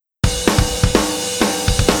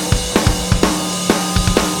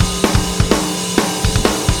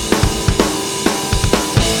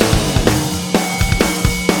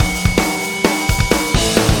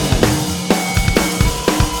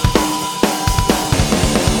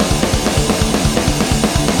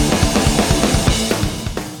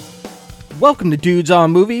Welcome to Dudes on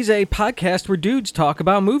Movies, a podcast where dudes talk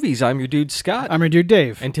about movies. I'm your dude, Scott. I'm your dude,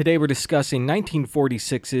 Dave. And today we're discussing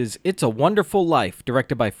 1946's It's a Wonderful Life,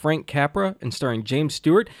 directed by Frank Capra and starring James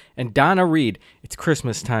Stewart and Donna Reed. It's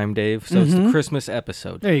Christmas time, Dave, so it's the Christmas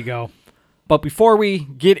episode. There you go. But before we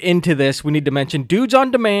get into this, we need to mention Dudes on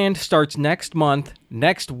Demand starts next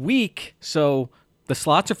week, so the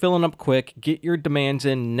slots are filling up quick. Get your demands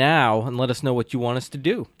in now and let us know what you want us to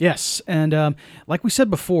do. Yes, and like we said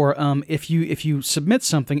before, if you submit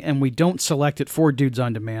something and we don't select it for Dudes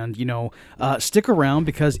on Demand, stick around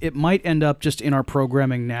because it might end up just in our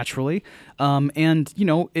programming naturally. And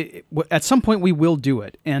at some point we will do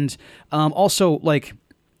it. And also, like,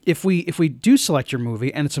 if we do select your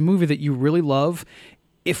movie and it's a movie that you really love,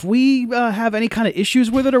 if we have any kind of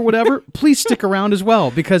issues with it or whatever, please stick around as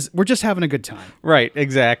well because we're just having a good time. Right,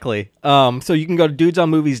 exactly. So you can go to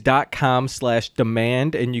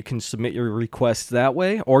dudesonmovies.com/demand and you can submit your requests that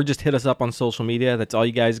way or just hit us up on social media. That's all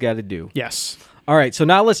you guys got to do. Yes. All right, so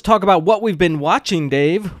now let's talk about what we've been watching,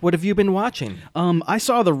 Dave. What have you been watching? I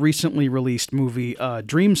saw the recently released movie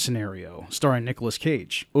Dream Scenario starring Nicolas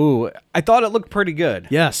Cage. Ooh, I thought it looked pretty good.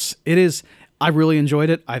 Yes, it is. I really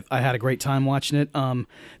enjoyed it. I had a great time watching it.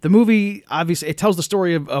 The movie, obviously, it tells the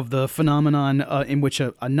story of the phenomenon in which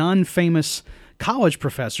a non-famous college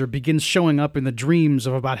professor begins showing up in the dreams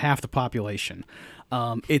of about half the population.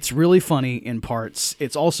 It's really funny in parts.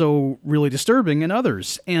 It's also really disturbing in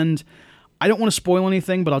others. And I don't want to spoil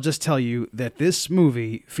anything, but I'll just tell you that this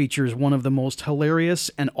movie features one of the most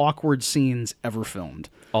hilarious and awkward scenes ever filmed.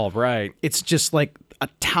 All right. It's just like a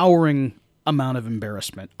towering amount of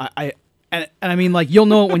embarrassment. And I mean, like, you'll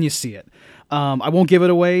know it when you see it. I won't give it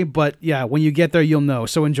away, but yeah, when you get there, you'll know.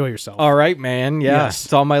 So enjoy yourself. All right, man. Yeah, Yes.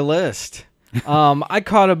 It's on my list. I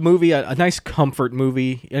caught a movie, a nice comfort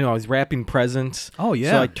movie. I was wrapping presents. Oh,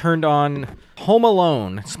 yeah. So I turned on Home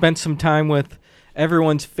Alone, spent some time with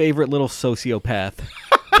everyone's favorite little sociopath,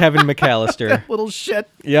 Kevin McAllister. Little shit.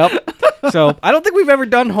 Yep. So I don't think we've ever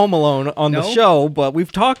done Home Alone on the No. show, but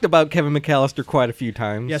we've talked about Kevin McAllister quite a few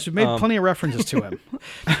times. Yes, we've made plenty of references to him.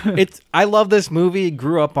 I love this movie.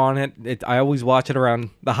 Grew up on it. I always watch it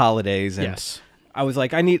around the holidays. And Yes. I was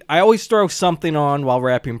like, I always throw something on while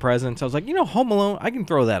wrapping presents. I was like, Home Alone, I can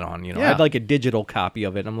throw that on. Yeah. I'd like a digital copy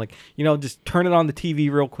of it. I'm like, just turn it on the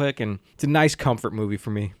TV real quick, and it's a nice comfort movie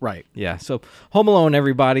for me. Right. Yeah. So Home Alone,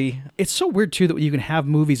 everybody. It's so weird, too, that you can have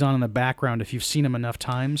movies on in the background if you've seen them enough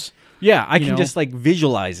times. Yeah, I can just like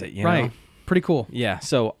visualize it. Right. know? Pretty cool. Yeah.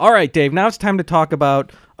 So, all right, Dave. Now it's time to talk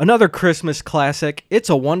about another Christmas classic. It's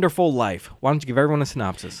a Wonderful Life. Why don't you give everyone a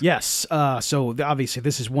synopsis? Yes. Obviously,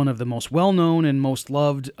 this is one of the most well-known and most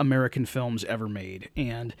loved American films ever made,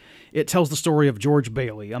 and it tells the story of George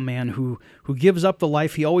Bailey, a man who gives up the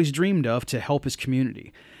life he always dreamed of to help his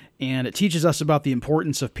community. And it teaches us about the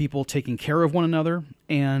importance of people taking care of one another,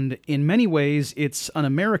 and in many ways, it's an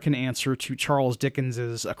American answer to Charles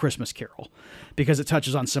Dickens's A Christmas Carol, because it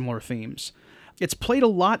touches on similar themes. It's played a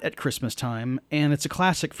lot at Christmas time, and it's a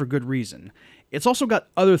classic for good reason. It's also got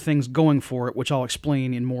other things going for it, which I'll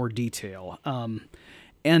explain in more detail.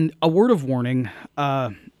 And a word of warning,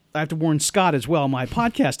 I have to warn Scott as well, my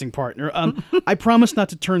podcasting partner. I promise not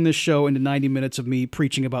to turn this show into 90 minutes of me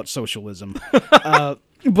preaching about socialism.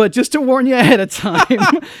 But just to warn you ahead of time,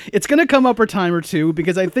 it's going to come up a time or two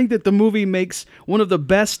because I think that the movie makes one of the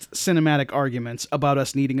best cinematic arguments about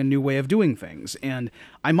us needing a new way of doing things. And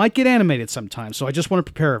I might get animated sometimes, so I just want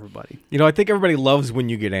to prepare everybody. I think everybody loves when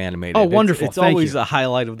you get animated. Oh, wonderful. It's Thank always you. a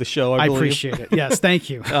highlight of the show, I I believe. appreciate it. Yes,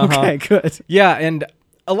 thank you. Okay, good. Yeah, and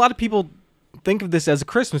a lot of people think of this as a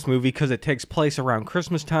Christmas movie because it takes place around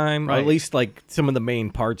Christmas time, or at Right. least like some of the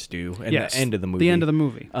main parts do, and Yes, the end of the movie. The end of the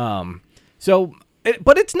movie.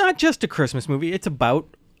 But it's not just a Christmas movie. It's about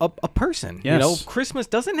a person. Yes. Christmas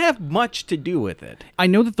doesn't have much to do with it. I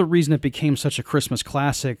know that the reason it became such a Christmas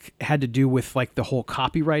classic had to do with like the whole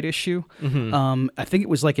copyright issue. I think it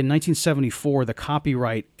was like in 1974 the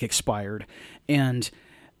copyright expired, and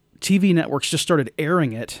TV networks just started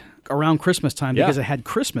airing it around Christmas time because it had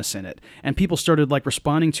Christmas in it, and people started like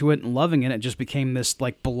responding to it and loving it. It just became this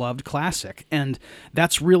like beloved classic, and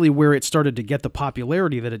that's really where it started to get the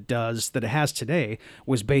popularity that it has today,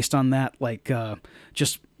 was based on that, like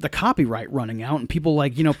just the copyright running out and people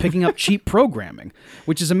like picking up cheap programming,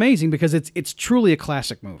 which is amazing because it's truly a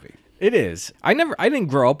classic movie. It is. I didn't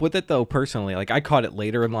grow up with it though personally. Like I caught it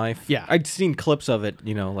later in life. Yeah. I'd seen clips of it.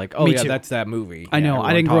 Like Me too. that's that movie. I know.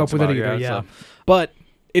 I everyone didn't grow talks up with it about either, yeah. But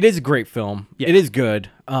it is a great film. Yeah. It is good.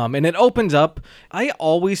 And it opens up. I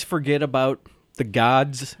always forget about the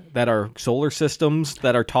gods that are solar systems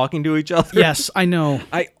that are talking to each other. Yes, I know.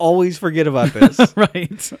 I always forget about this.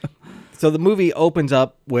 Right. So the movie opens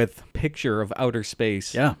up with picture of outer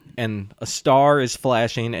space. Yeah. And a star is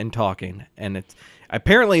flashing and talking. And it's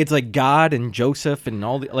apparently it's like God and Joseph and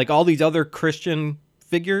all these other Christian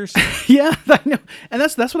figures. Yeah, I know. And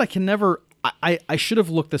that's what I can never. I should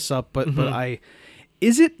have looked this up, but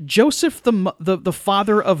is it Joseph the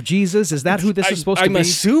father of Jesus? Is that who this is supposed to be? I'm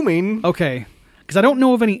assuming. Okay, because I don't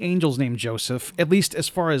know of any angels named Joseph. At least as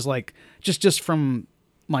far as like just from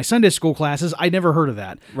my Sunday school classes, I never heard of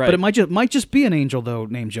that. Right. But it might just be an angel though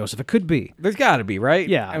named Joseph. It could be. There's got to be, right?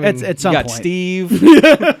 Yeah, I mean, at some you got point.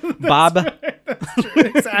 Steve, Bob,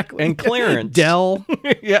 Exactly. and Clarence. Dell.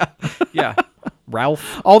 Yeah.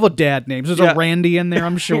 Ralph. All the dad names. There's Yeah. a Randy in there,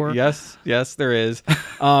 I'm sure. Yes, there is.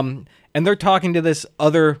 And they're talking to this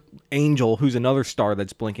other angel who's another star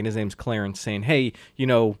that's blinking. His name's Clarence, saying, hey,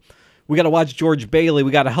 we got to watch George Bailey.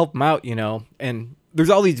 We got to help him out, And there's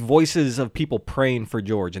all these voices of people praying for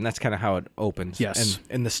George, and that's kind of how it opens. Yes.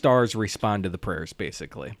 And the stars respond to the prayers,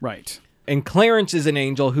 basically. Right. And Clarence is an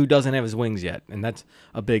angel who doesn't have his wings yet, and that's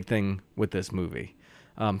a big thing with this movie.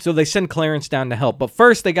 So they send Clarence down to help, but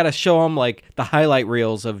first they got to show him like the highlight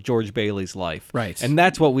reels of George Bailey's life. Right. And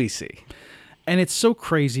that's what we see. And it's so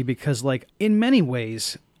crazy because, like, in many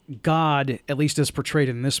ways, God, at least as portrayed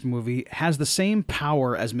in this movie, has the same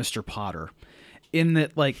power as Mr. Potter in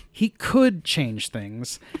that, like, he could change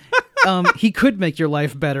things. He could make your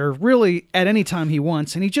life better, really, at any time he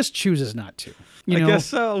wants, and he just chooses not to. I guess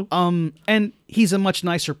so. And he's a much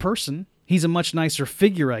nicer person. He's a much nicer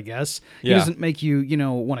figure, I guess. He Yeah. doesn't make you,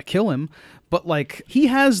 want to kill him. But, like, he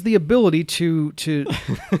has the ability to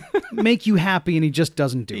make you happy, and he just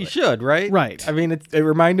doesn't do He it. should, right? Right. I mean, it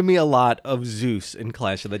reminded me a lot of Zeus in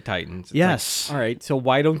Clash of the Titans. It's Yes. like, all right, so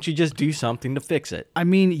why don't you just do something to fix it? I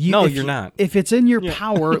mean, No, you're not. If it's in your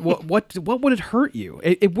power, what would it hurt you?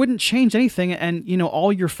 It wouldn't change anything, and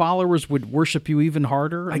all your followers would worship you even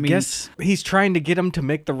harder. I guess he's trying to get him to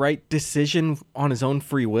make the right decision on his own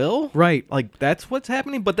free will. Right. Like, that's what's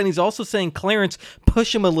happening. But then he's also saying, Clarence,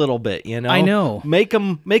 push him a little bit, I know. Make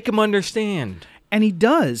him understand. And he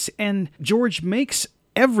does, and George makes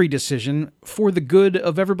every decision for the good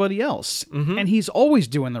of everybody else, and he's always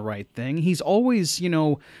doing the right thing. He's always,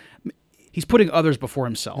 he's putting others before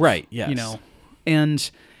himself. Right, yes. And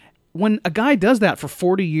when a guy does that for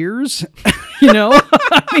 40 years,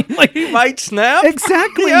 I mean, like, He might snap.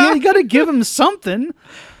 exactly. Yeah. You got to give him something.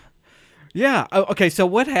 Yeah. Okay. So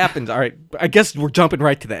what happens? All right. I guess we're jumping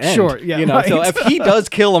right to the end. Sure, yeah, So right. if he does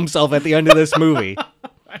kill himself at the end of this movie,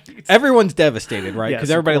 everyone's devastated, right? Because Yes,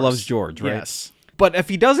 of everybody course. loves George, right? Yes. But if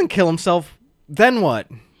he doesn't kill himself, then what?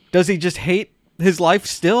 Does he just hate his life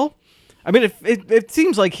still? I mean, it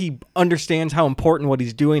seems like he understands how important what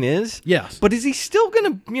he's doing is. Yes. But is he still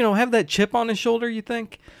gonna, have that chip on his shoulder? You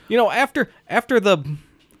think? After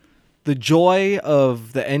the joy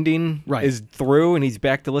of the ending Right. is through, and he's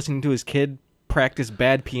back to listening to his kid practice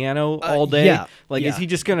bad piano all day. yeah, Like, yeah. is he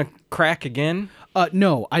just gonna crack again?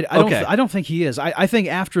 No, I Okay. don't think he is. I think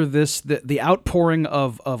after this, the outpouring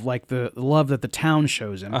of like the love that the town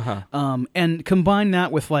shows him, and combine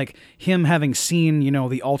that with like him having seen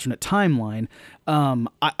the alternate timeline,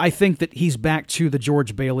 I think that he's back to the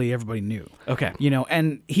George Bailey everybody knew. Okay.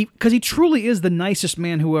 And because he truly is the nicest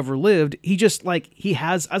man who ever lived. He just he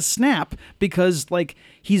has a snap because like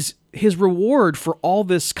his reward for all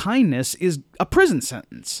this kindness is a prison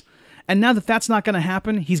sentence, and now that that's not going to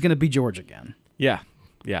happen, he's going to be George again. Yeah.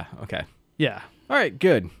 Yeah. Okay. Yeah. All right.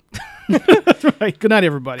 Good. Right. Good night,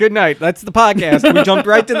 everybody. Good night. That's the podcast. We jumped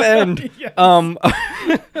right to the end.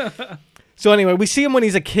 So anyway, we see him when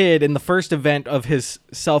he's a kid, and the first event of his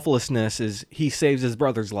selflessness is he saves his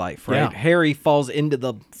brother's life, right? Yeah. Harry falls into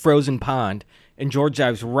the frozen pond, and George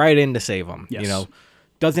dives right in to save him. Yes.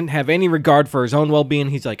 Doesn't have any regard for his own well-being.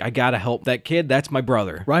 He's like, I gotta help that kid. That's my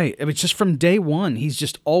brother. Right. I mean, just from day one, he's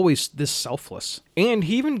just always this selfless. And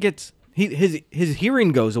he even gets his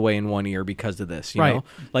hearing goes away in one ear because of this. You Right. know,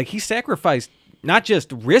 like he sacrificed, not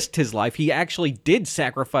just risked his life. He actually did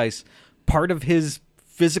sacrifice part of his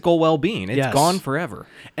physical well-being. It's Yes. gone forever.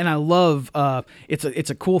 And I love it's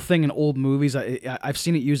a cool thing in old movies. I've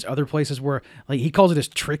seen it used other places where like he calls it his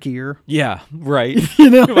trick ear. Yeah, right.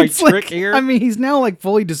 My It's like- trick ear. I mean, he's now like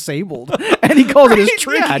fully disabled, and he calls it his Right,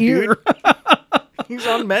 trick yeah, ear. dude. He's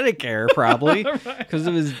on Medicare probably because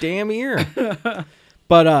of his damn ear.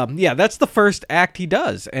 But yeah, that's the first act he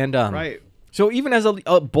does, and Right. So even as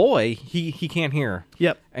a boy, he can't hear.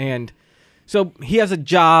 Yep. And so he has a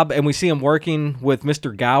job, and we see him working with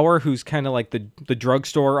Mr. Gower, who's kind of like the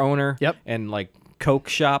drugstore owner. Yep. And like Coke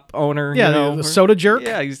shop owner. Yeah, you know? the soda jerk.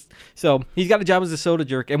 Yeah, he's got a job as a soda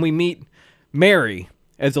jerk, and we meet Mary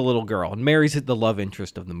as a little girl, and Mary's the love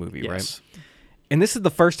interest of the movie, Yes. right? And this is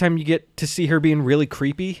the first time you get to see her being really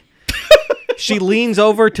creepy. She leans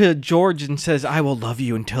over to George and says, "I will love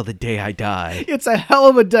you until the day I die." It's a hell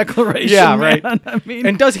of a declaration. Yeah, man. right. I mean,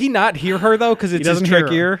 And does he not hear her though? Because it's his doesn't hear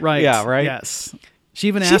trick her. ear, Right? Yeah, right. Yes. She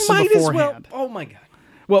even She asked him might as well. beforehand. Oh my god.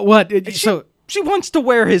 What? She wants to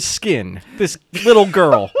wear his skin. This little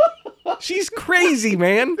girl. She's crazy,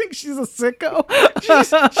 man. think she's a sicko.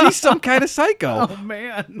 She's some kind of psycho. Oh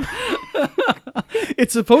man.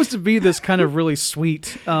 It's supposed to be this kind of really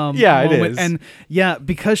sweet Yeah, it moment. is. And yeah,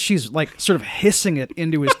 because she's like sort of hissing it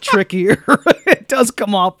into his trick ear, it does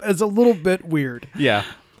come off as a little bit weird. Yeah.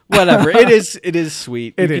 Whatever. It is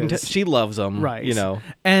sweet. It You can is. she loves him. Right. You know.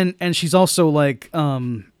 And she's also like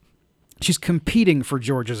she's competing for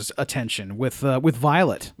George's attention with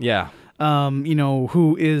Violet. Yeah.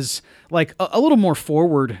 Who is like a little more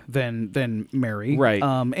forward than Mary. Right.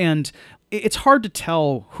 And it's hard to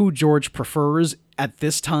tell who George prefers at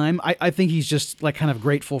this time. I think he's just like kind of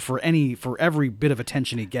grateful for every bit of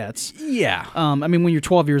attention he gets. Yeah. I mean, when you're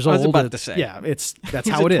 12 years old, was about to say. yeah, that's He's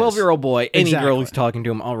how it a is. 12-year-old boy. Any girl Exactly. who's talking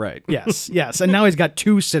to him, all right. Yes, and now he's got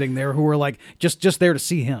two sitting there who are like just there to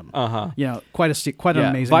see him. Uh-huh. Quite an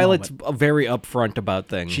amazing. Violet's moment. very upfront about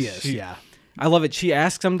things. She is. Yeah. I love it. She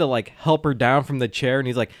asks him to like help her down from the chair, and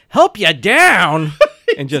he's like, "Help you down,"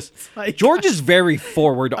 and just like- George is very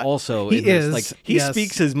forward. Also, He in this. is, Like he yes.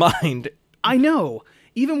 speaks his mind. I know.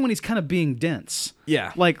 Even when he's kind of being dense.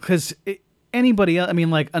 Yeah. Like, because anybody else, I mean,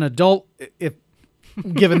 like an adult, if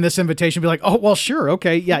given this invitation, be like, oh, well, sure.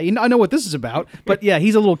 Okay. Yeah. I know what this is about. But yeah,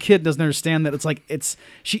 he's a little kid, doesn't understand that it's like,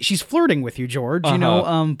 she's flirting with you, George,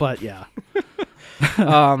 but yeah.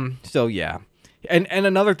 So yeah. And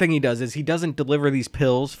another thing he does is he doesn't deliver these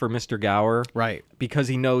pills for Mr. Gower. Right. Because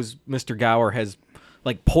he knows Mr. Gower has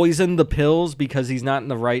like poisoned the pills because he's not in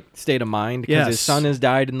the right state of mind because his Yes. son has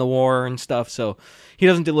died in the war and stuff. So he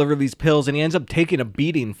doesn't deliver these pills, and he ends up taking a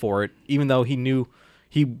beating for it, even though he knew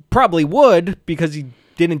he probably would because he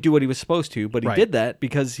didn't do what he was supposed to. But he Right. did that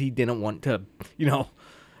because he didn't want to,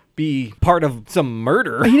 be part of some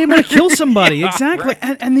murder. He didn't want to kill somebody. Yeah, exactly.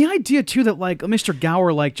 right. And the idea, too, that, like, Mr.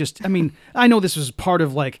 Gower, like, just, I mean, I know this was part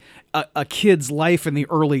of, like, a kid's life in the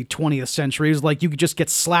early 20th century. It was like you could just get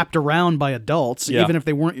slapped around by adults, Yeah. even if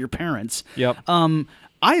they weren't your parents. Yep.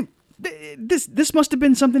 This must have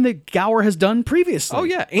been something that Gower has done previously. Oh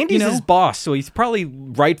yeah, Andy's his boss, so he's probably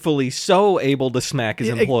rightfully so able to smack his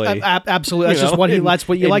employee. Absolutely, that's just what that's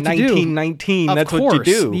what you in like to do. 1919, Of that's course, what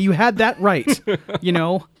you do. You had that right.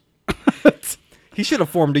 He should have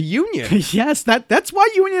formed a union. Yes, that's why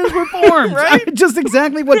unions were formed. Right? Just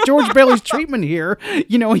exactly what George Bailey's treatment here.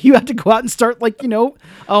 You had to go out and start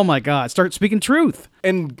oh my God, start speaking truth.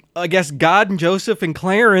 And I guess God and Joseph and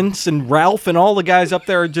Clarence and Ralph and all the guys up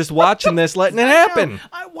there are just watching this, letting it happen.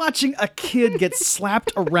 I'm watching a kid get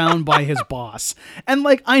slapped around by his boss. And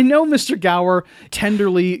I know Mr. Gower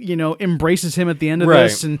tenderly, embraces him at the end of Right.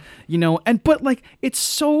 this and but it's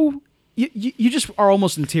so you just are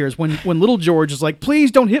almost in tears when little George is like,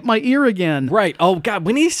 please don't hit my ear again. Right. Oh God,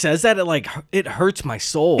 when he says that, it hurts my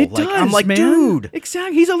soul. It does, I'm like, man. dude,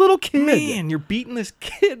 Exactly. He's a little kid. man, you're beating this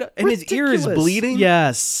kid, and his ear is Ridiculous. bleeding.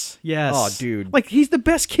 Yes. Oh, dude. He's the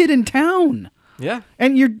best kid in town. Yeah.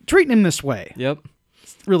 And you're treating him this way. Yep.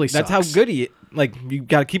 Really That's sucks. how good he. You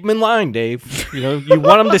got to keep him in line, Dave. You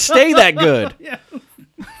want him to stay that good. Yeah.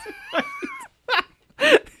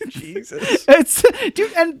 Jesus. It's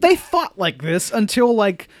dude, and they fought like this until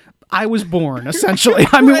I was born. Essentially,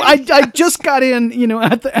 I mean, I just got in,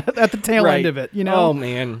 at the tail end of it. Oh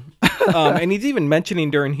man. And he's even mentioning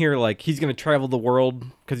during here he's going to travel the world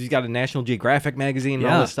because he's got a National Geographic magazine and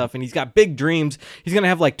all Yeah. this stuff, and he's got big dreams. He's going to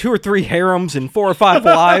have 2 or 3 harems and 4 or 5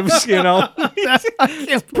 wives.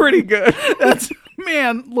 It's pretty good. That's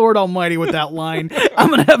man, Lord Almighty, with that line,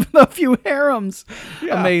 I'm gonna have a few harems.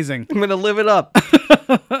 Amazing. I'm gonna live it up.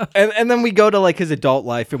 and then we go to his adult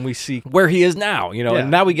life and we see where he is now, Yeah.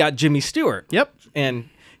 and now we got Jimmy Stewart. Yep. And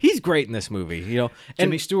he's great in this movie, And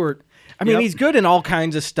Jimmy Stewart. I mean, Yep. he's good in all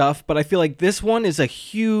kinds of stuff, but I feel like this one is a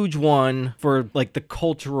huge one for the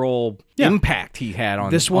cultural Yeah. impact he had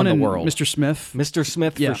on This one on and the world. Mr. Smith. Mr.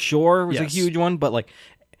 Smith Yeah. for sure was a Yes. huge one, but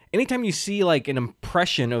anytime you see an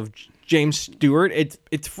impression of James Stewart,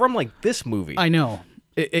 it's from this movie. I know.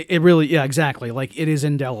 It really, yeah, exactly. It is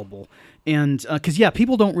indelible. And because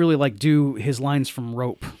people don't really do his lines from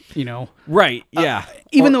Rope, Right? Yeah.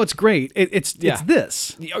 even though it's great. It's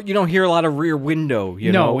this. You don't hear a lot of Rear Window.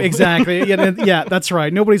 You know exactly. Yeah, that's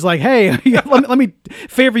right. Nobody's like, hey, let me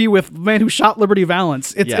favor you with Man Who Shot Liberty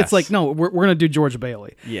Valance. It's Yes. no, we're gonna do George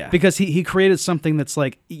Bailey. Yeah. because he created something that's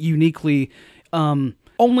uniquely.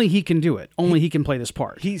 Only he can do it. Only he can play this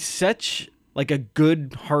part. He's such like a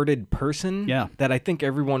good-hearted person. Yeah. That I think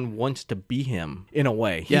everyone wants to be him in a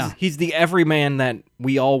way. He's the everyman that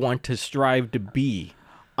we all want to strive to be.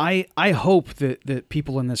 I hope that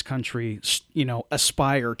people in this country,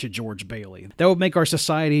 aspire to George Bailey. That would make our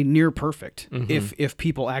society near perfect if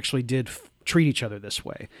people actually did treat each other this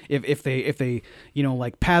way. If they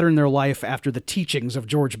pattern their life after the teachings of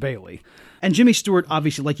George Bailey. And Jimmy Stewart,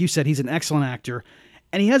 obviously, like you said, he's an excellent actor.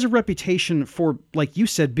 And he has a reputation for, like you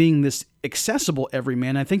said, being this accessible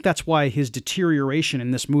everyman. I think that's why his deterioration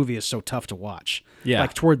in this movie is so tough to watch. Yeah.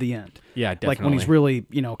 Like toward the end. Yeah, definitely. Like when he's really,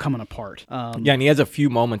 coming apart. Yeah, and he has a few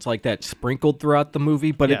moments like that sprinkled throughout the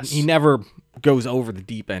movie, but he never goes over the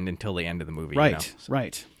deep end until the end of the movie. Right,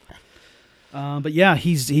 right. But yeah,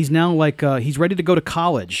 he's now he's ready to go to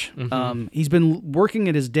college. He's been working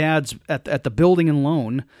at his dad's at the building and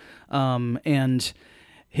loan, and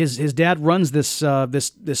his dad runs this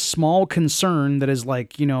small concern that is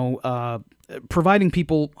providing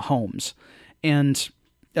people homes and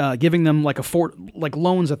giving them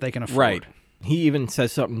loans that they can afford. Right. He even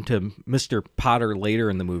says something to Mr. Potter later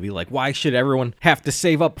in the movie, like, why should everyone have to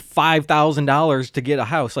save up $5,000 to get a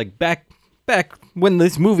house? Like back when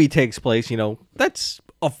this movie takes place, that's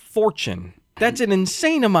a fortune. That's an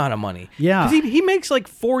insane amount of money. Yeah. 'Cause he makes like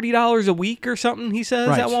 $40 a week or something, he says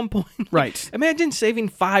at one point. Right. Imagine saving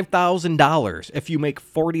 $5,000 if you make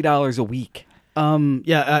 $40 a week.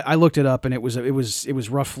 Yeah, I looked it up, and it was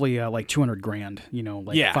roughly like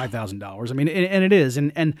 $200,000, $5,000. I mean, and it is,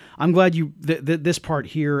 and I'm glad this part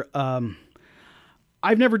here.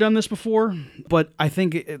 I've never done this before, but I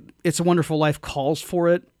think It's a Wonderful Life calls for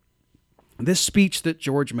it. This speech that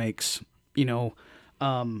George makes,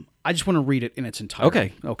 I just want to read it in its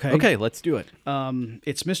entirety. Okay, let's do it.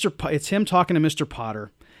 It's him talking to Mr.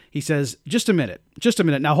 Potter. He says, just a minute.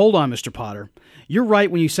 Now, hold on, Mr. Potter. You're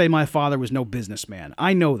right when you say my father was no businessman.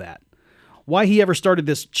 I know that. Why he ever started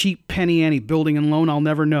this cheap penny ante building and loan, I'll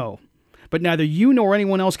never know. But neither you nor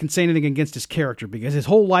anyone else can say anything against his character, because his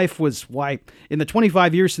whole life was, in the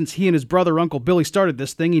 25 years since he and his brother, Uncle Billy, started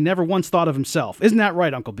this thing, he never once thought of himself. Isn't that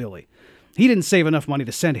right, Uncle Billy? He didn't save enough money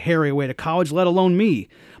to send Harry away to college, let alone me.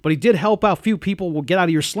 But he did help out few people will get out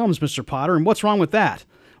of your slums, Mr. Potter, and what's wrong with that?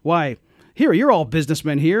 Why, here, you're all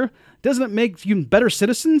businessmen here. Doesn't it make you better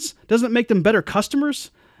citizens? Doesn't it make them better customers?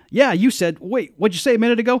 Yeah, you said, wait, what'd you say a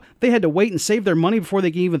minute ago? They had to wait and save their money before they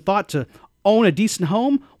even thought to own a decent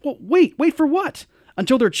home? Well, wait for what?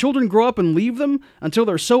 Until their children grow up and leave them? Until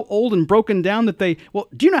they're so old and broken down that do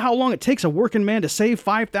you know how long it takes a working man to save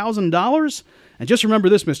 $5,000? And just remember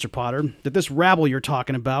this, Mr. Potter, that this rabble you're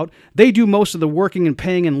talking about, they do most of the working and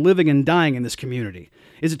paying and living and dying in this community.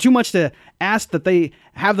 Is it too much to ask that they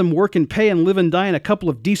have them work and pay and live and die in a couple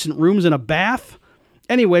of decent rooms and a bath?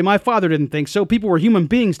 Anyway, my father didn't think so. People were human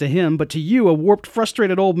beings to him, but to you, a warped,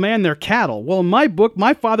 frustrated old man, they're cattle. Well, in my book,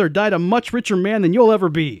 my father died a much richer man than you'll ever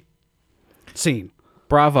be. Scene.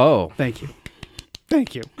 Bravo. Thank you.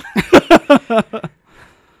 Thank you.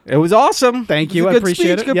 It was awesome. Thank you. I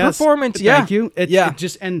appreciate speech, it. Good performance. Yeah. Thank you. Yeah.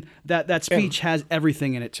 That speech has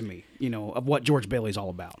everything in it to me, of what George Bailey's all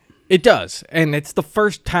about. It does. And it's the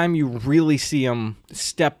first time you really see him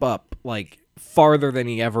step up farther than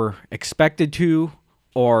he ever expected to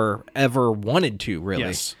or ever wanted to, really.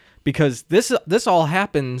 Yes. Because this all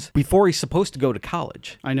happens before he's supposed to go to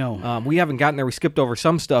college. I know. We haven't gotten there. We skipped over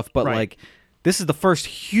some stuff, but right. This is the first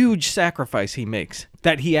huge sacrifice he makes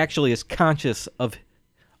that he actually is conscious of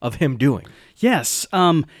him doing. Yes.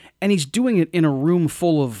 And he's doing it in a room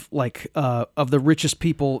full of the richest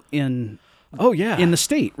people in the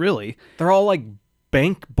state, really. They're all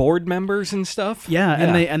bank board members and stuff. Yeah,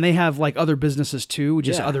 and they have other businesses too,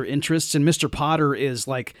 just other interests. And Mr. Potter is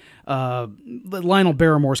Lionel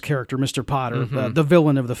Barrymore's character, Mr. Potter, the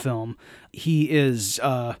villain of the film. He is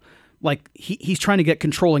he's trying to get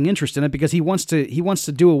controlling interest in it because he wants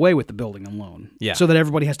to do away with the building and loan. Yeah. So that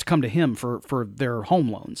everybody has to come to him for their home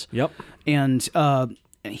loans. Yep. And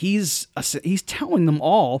he's telling them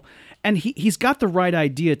all, and he's got the right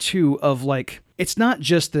idea too of it's not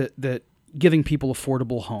just that giving people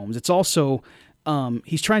affordable homes. It's also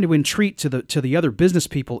he's trying to entreat to the other business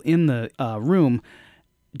people in the room.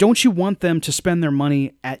 Don't you want them to spend their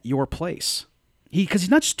money at your place? Because he's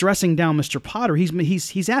not stressing down Mr. Potter.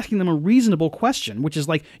 He's asking them a reasonable question, which is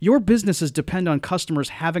your businesses depend on customers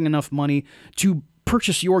having enough money to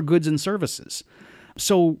purchase your goods and services.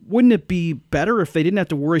 So wouldn't it be better if they didn't have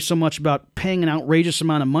to worry so much about paying an outrageous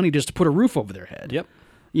amount of money just to put a roof over their head? Yep.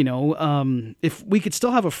 If we could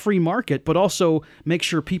still have a free market, but also make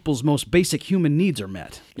sure people's most basic human needs are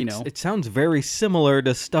met, It sounds very similar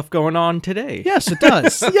to stuff going on today. Yes, it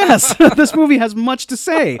does. Yes. This movie has much to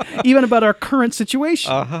say, even about our current situation.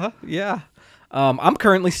 Yeah. I'm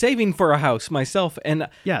currently saving for a house myself, and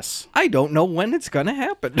Yes. I don't know when it's gonna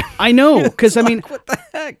happen. I know, because I mean, What the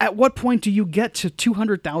heck? at what point do you get to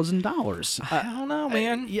 $200,000? I don't know,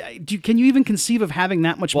 man. Yeah, can you even conceive of having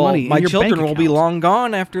that much Well, money? my in your children bank will be account? long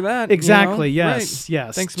gone after that. you Exactly. know? Yes. Right.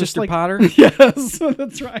 Yes. Thanks, Just Mr. like- Potter. Yes,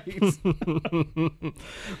 that's right.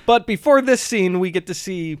 But before this scene, we get to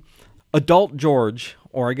see adult George,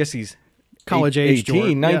 or I guess he's College age 18,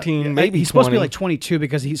 George. 19, Yeah. maybe He's supposed to be 20. like 22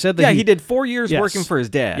 because he said that. Yeah, he did 4 years Yes. working for his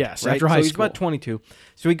dad. Yes, right? after high so he's school. about 22.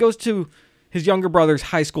 So he goes to his younger brother's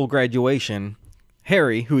high school graduation,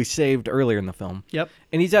 Harry, who he saved earlier in the film. Yep.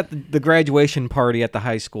 And he's at the graduation party at the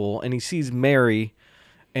high school, and he sees Mary,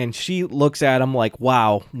 and she looks at him like,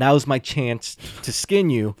 wow, now's my chance to skin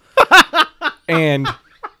you. And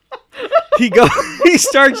he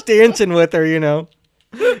starts dancing with her, you know.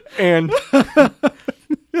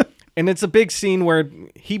 And it's a big scene where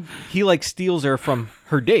he like steals her from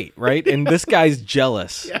her date, right? And this guy's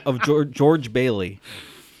jealous of George Bailey.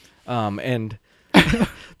 And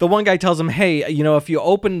the one guy tells him, hey, you know, if you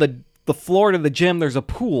open the floor to the gym, there's a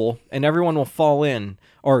pool and everyone will fall in,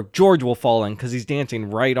 or George will fall in because he's dancing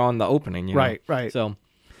right on the opening, you know? Right. So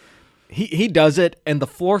he does it, and the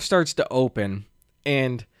floor starts to open,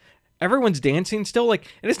 and everyone's dancing still, like,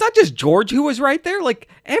 and it's not just George who was right there, like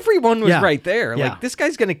everyone was Yeah. right there. Yeah. Like, this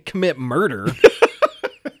guy's gonna commit murder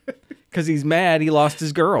because he's mad he lost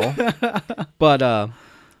his girl. But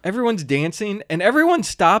everyone's dancing, and everyone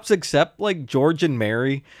stops except like George and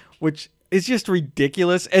Mary, which is just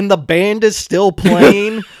ridiculous. And the band is still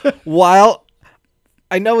playing while,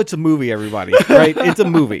 I know it's a movie, everybody, right? It's a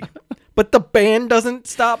movie, but the band doesn't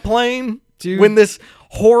stop playing. Dude. When this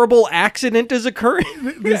horrible accident is occurring.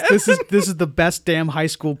 This is the best damn high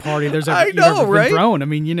school party there's ever, I you've know, ever been right? thrown. I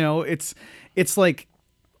mean, you know, it's like,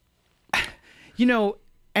 you know,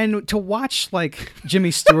 and to watch like Jimmy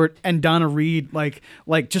Stewart and Donna Reed like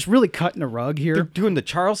just really cutting a rug here. They're doing the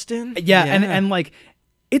Charleston. Yeah, and like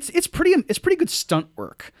it's pretty good stunt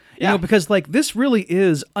work. You know, because like this really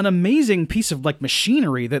is an amazing piece of like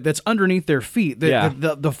machinery that's underneath their feet.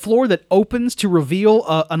 The floor that opens to reveal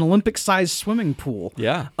an Olympic-sized swimming pool.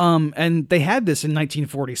 Yeah. And they had this in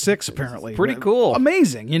 1946 apparently. Pretty cool.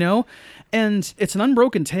 Amazing, you know? And it's an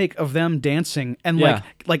unbroken take of them dancing and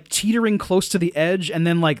like teetering close to the edge and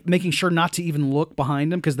then like making sure not to even look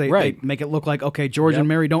behind them because they make it look like, okay, George and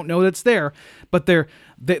Mary don't know that's there, but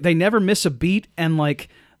they never miss a beat, and like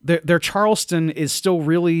their Charleston is still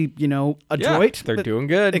really, you know, adroit. They're doing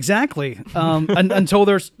good. Exactly. Until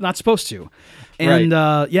they're not supposed to. And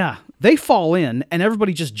they fall in and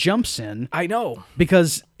everybody just jumps in I know.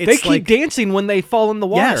 because They it's keep like, dancing when they fall in the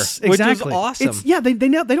water. yes, exactly. Which is awesome.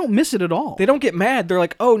 They don't miss it at all. They don't get mad. They're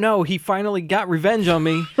like, oh no, he finally got revenge on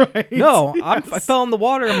me. Right. No, I fell in the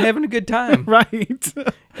water. I'm having a good time. Right.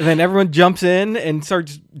 And then everyone jumps in and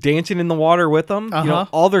starts dancing in the water with them. You know, Uh-huh.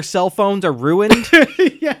 all their cell phones are ruined.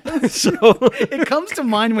 So It comes to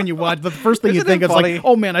mind when you watch. The first thing you Isn't think it is funny? like,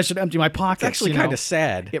 "Oh man, I should empty my pockets." it's actually you know? kind of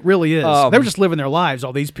sad. It really is. They're just living their lives.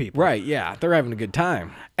 All these people. Right, yeah. They're having a good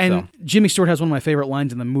time. And So. Jimmy Stewart has one of my favorite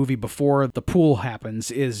lines in the movie before the pool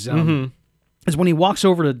happens. Is when he walks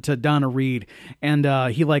over to Donna Reed and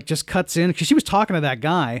he like just cuts in because she was talking to that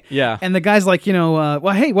guy. Yeah. And the guy's like, you know,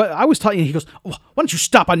 well, hey, what I was talking. He goes, oh, why don't you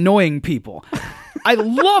stop annoying people? I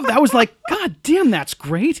love that. I was like, God damn, that's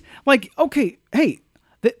great. Like, okay, hey,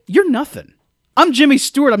 you're nothing. I'm Jimmy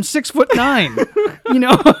Stewart. I'm 6'9". You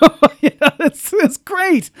know, it's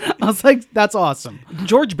great. I was like, that's awesome.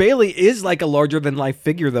 George Bailey is like a larger than life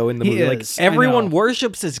figure though in the He movie. Like is, I everyone know.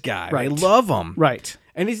 worships this guy. Right. They love him. Right.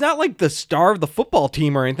 And he's not like the star of the football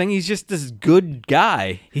team or anything. He's just this good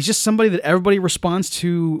guy. He's just somebody that everybody responds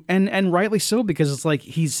to, and rightly so, because it's like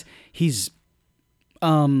he's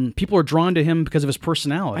people are drawn to him because of his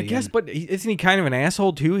personality. I guess, but isn't he kind of an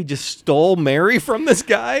asshole too? He just stole Mary from this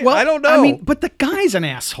guy? Well, I don't know. I mean, but the guy's an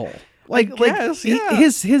asshole. Like, guess, yeah.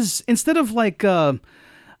 his instead of like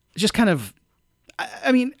just kind of.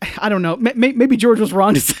 I mean, I don't know. Maybe George was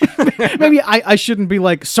wrong to say. Maybe I shouldn't be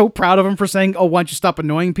like so proud of him for saying, "Oh, why don't you stop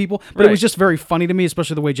annoying people?" But it was just very funny to me,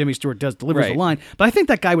 especially the way Jimmy Stewart delivers the line. But I think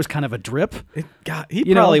that guy was kind of a drip. God, he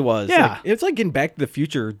You know, probably was. yeah. Like, it's like in Back to the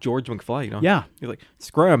Future, George McFly, you know? Yeah. He's like,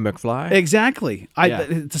 scram McFly. Exactly. Yeah.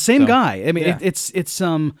 It's the same So, guy. I mean, yeah.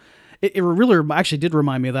 it really actually did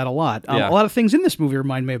remind me of that a lot. Yeah. A lot of things in this movie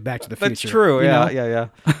remind me of Back to the Future. That's true. you Yeah, know?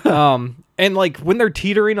 yeah. And like when they're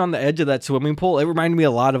teetering on the edge of that swimming pool, it reminded me a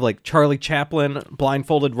lot of like Charlie Chaplin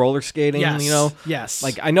blindfolded roller skating. Yes. You know, Yes.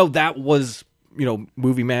 Like I know that was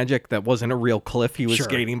movie magic. That wasn't a real cliff he was Sure.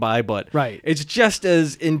 skating by, but Right. it's just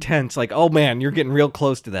as intense. Like, oh man, you're getting real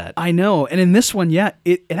close to that. I know. And in this one, yeah,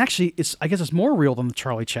 it actually is, I guess it's more real than the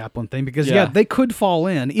Charlie Chaplin thing because, Yeah. they could fall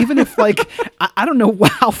in. Even if, like, I don't know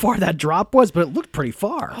how far that drop was, but it looked pretty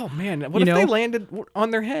far. Oh man, what if they landed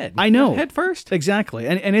on their head? I know. Head first. Exactly.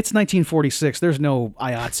 And it's 1946. There's no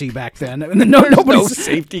IATSE back then. Nobody's no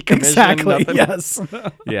safety commission. Exactly. Nothing. Yes.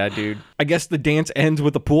 Yeah, dude. I guess the dance ends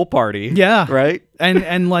with a pool party. Yeah. Right?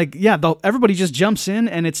 And like, yeah, everybody just jumps in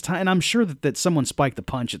and it's time. And I'm sure that someone spiked the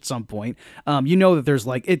punch at some point. That there's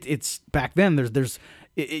like, it's back then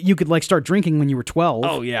you could like start drinking when you were 12.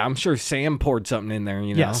 Oh yeah, I'm sure Sam poured something in there,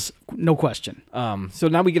 Yes. No question. So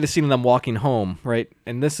now we get a scene of them walking home, right?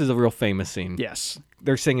 And this is a real famous scene. Yes.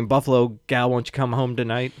 They're singing Buffalo Gal, won't you come home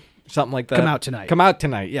tonight? Something like that. Come out tonight. Come out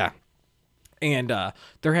tonight, yeah. And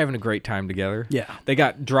they're having a great time together. Yeah. They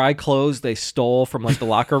got dry clothes they stole from like the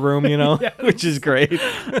locker room, which is great.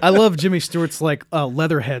 I love Jimmy Stewart's like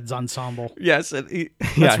Leatherheads ensemble. Yes. And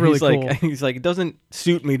That's really he's cool. Like, he's like, it doesn't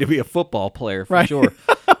suit me to be a football player for Right. sure.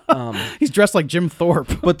 He's dressed like Jim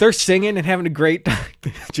Thorpe. But they're singing and having a great time.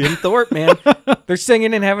 Jim Thorpe, man. They're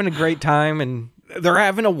singing and having a great time, and they're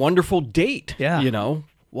having a wonderful date. Yeah.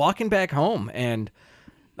 Walking back home. And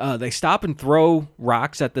they stop and throw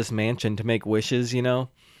rocks at this mansion to make wishes,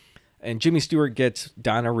 And Jimmy Stewart gets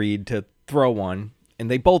Donna Reed to throw one, and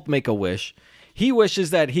they both make a wish. He wishes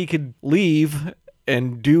that he could leave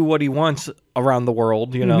and do what he wants around the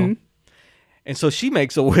world, Mm-hmm. And so she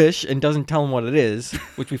makes a wish and doesn't tell him what it is,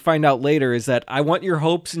 which we find out later is that I want your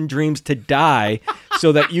hopes and dreams to die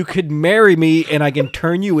so that you could marry me and I can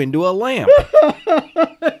turn you into a lamp.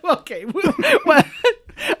 Okay.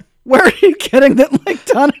 Where are you getting that, like,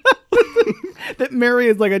 Donna? That Mary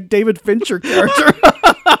is like a David Fincher character?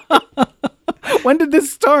 When did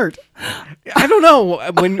this start? I don't know.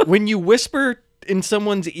 When you whisper in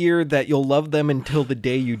someone's ear that you'll love them until the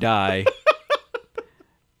day you die.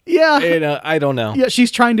 Yeah. And, I don't know. Yeah,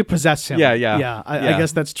 she's trying to possess him. Yeah. I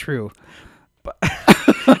guess that's true.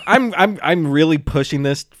 I'm really pushing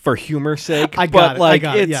this for humor's sake. I got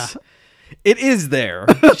it. It is there.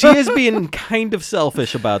 She is being kind of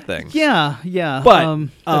selfish about things. Yeah. But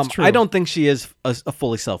that's true. I don't think she is a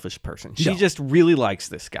fully selfish person. She No. just really likes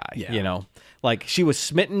this guy. Yeah. Like she was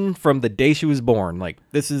smitten from the day she was born. Like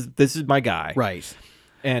this is my guy. Right.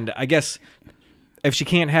 And I guess if she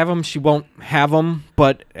can't have him, she won't have him.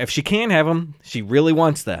 But if she can have him, she really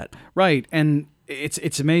wants that. Right. And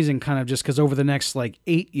it's amazing kind of just because over the next like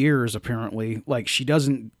 8 years, apparently, like she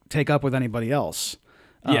doesn't take up with anybody else.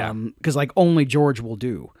 Yeah. Because like only George will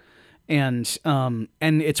do. And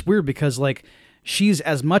it's weird because like she's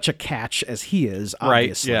as much a catch as he is,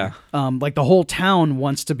 obviously. Right, yeah. Like the whole town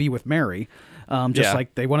wants to be with Mary. Just Yeah.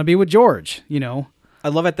 like they want to be with George, I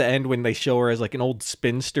love at the end when they show her as like an old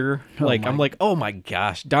spinster. I'm like, oh my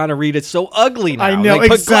gosh, Donna Reed is so ugly now. I know, They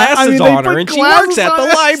put glasses they on put her and she glasses works at on the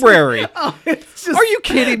her. library. It's just- Are you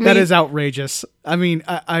kidding me? That is outrageous. I mean,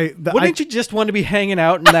 Wouldn't you just want to be hanging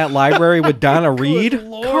out in that library with Donna Reed?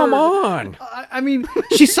 Lord. Come on. I mean,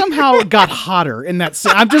 she somehow got hotter in that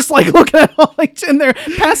scene. I'm just like looking at her like in there,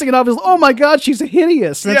 passing it off as, oh my God, she's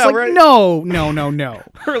hideous. And it's Yeah, like, right. no.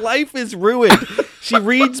 Her life is ruined. She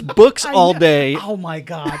reads books all day. Oh my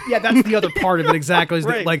God. Yeah, that's the other part of it exactly. Is that,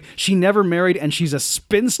 Right. like, she never married and she's a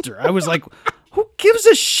spinster. I was like, who gives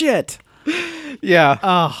a shit? Yeah.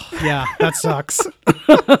 Oh, yeah, that sucks.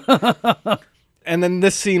 And then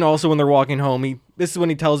this scene also when they're walking home, this is when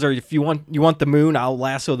he tells her, if you want the moon, I'll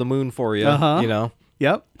lasso the moon for you.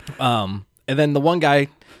 Yep. And then the one guy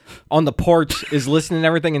on the porch is listening to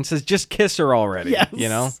everything and says, just kiss her already.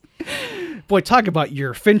 Yes. Boy, talk about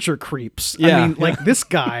your Fincher creeps. Yeah. I mean, like this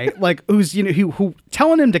guy, like who's who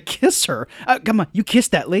telling him to kiss her. Come on, you kiss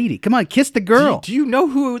that lady. Come on, kiss the girl. Do you know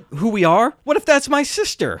who we are? What if that's my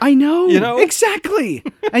sister? I know. Exactly.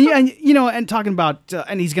 and talking about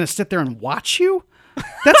and he's gonna sit there and watch you.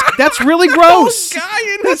 That's really gross. Guy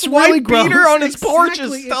in That's his white really gross. beater on his porch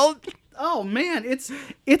Exactly. is still... Oh man,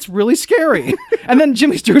 it's really scary. And then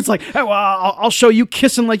Jimmy Stewart's like, "Oh, well, I'll show you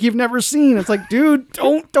kissing like you've never seen." It's like, dude,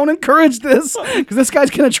 don't encourage this because this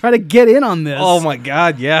guy's gonna try to get in on this. Oh my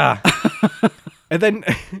God, yeah. And then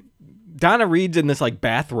Donna Reed's in this like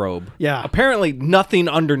bathrobe. Yeah. Apparently nothing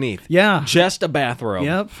underneath. Yeah. Just a bathrobe.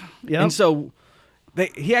 Yep. And so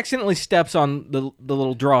he accidentally steps on the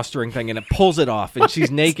little drawstring thing and it pulls it off and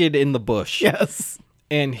she's naked in the bush. Yes.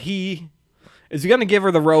 And he is going to give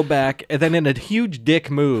her the robe back and then in a huge dick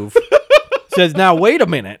move says, now wait a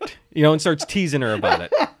minute, and starts teasing her about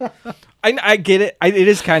it. I get it. It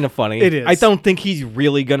is kind of funny. It is. I don't think he's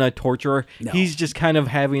really going to torture her. No. He's just kind of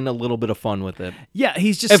having a little bit of fun with it. Yeah,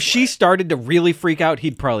 he's just... If she started to really freak out,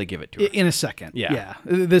 he'd probably give it to her. In a second. Yeah.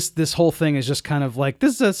 Yeah. This whole thing is just kind of like,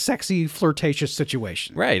 this is a sexy, flirtatious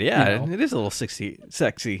situation. Right, yeah. You know? It is a little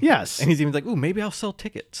sexy. Yes. And he's even like, ooh, maybe I'll sell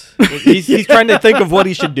tickets. He's trying to think of what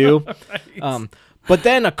he should do. Right. But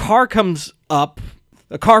then a car comes up.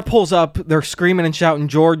 The car pulls up. They're screaming and shouting,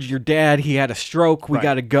 George, your dad, he had a stroke. We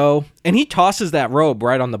got to go. And he tosses that robe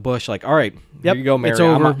right on the bush like, all right, here you go, Mary. It's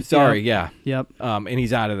over. I'm sorry, yeah. Yep. And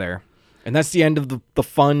he's out of there. And that's the end of the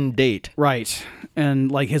fun date. Right.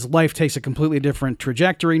 And like his life takes a completely different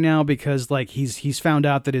trajectory now because like he's found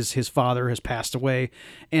out that his father has passed away,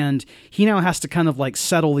 and he now has to kind of like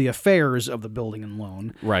settle the affairs of the building and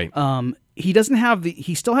loan. Right. He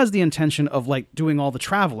still has the intention of like doing all the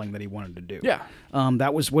traveling that he wanted to do. Yeah.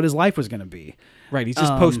 That was what his life was going to be. Right. He's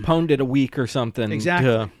just postponed it a week or something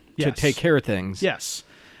to Yes. take care of things. Yes.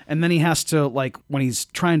 And then he has to like when he's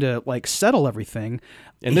trying to like settle everything.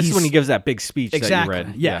 And this is when he gives that big speech Exactly. that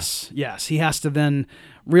you read. Yes, yes. He has to then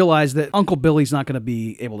realize that Uncle Billy's not going to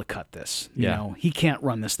be able to cut this. You know, he can't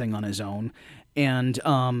run this thing on his own. And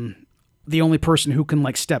the only person who can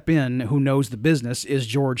like step in, who knows the business, is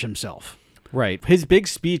George himself. Right. His big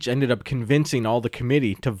speech ended up convincing all the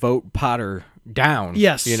committee to vote Potter down.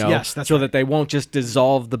 Yes, you know, yes, that's so right. that they won't just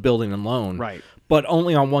dissolve the building and loan. Right. But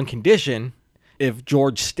only on one condition: if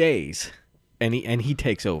George stays and he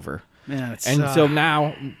takes over. Yeah, So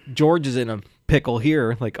now George is in a pickle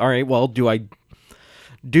here. Like, all right, well, do I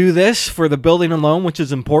do this for the building and loan, which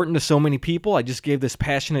is important to so many people? I just gave this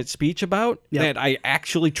passionate speech about that I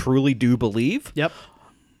actually truly do believe. Yep.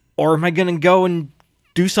 Or am I going to go and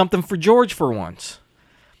do something for George for once?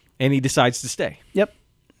 And he decides to stay. Yep.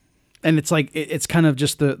 And it's like it's kind of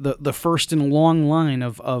just the first in a long line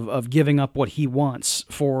of giving up what he wants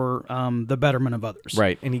for the betterment of others.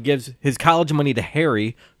 Right. And he gives his college money to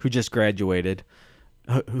Harry, who just graduated.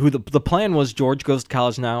 Who the plan was George goes to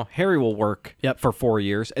college now. Harry will work for 4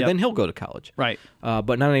 years, and then he'll go to college. Right.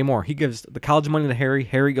 But not anymore. He gives the college money to Harry.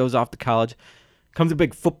 Harry goes off to college, becomes a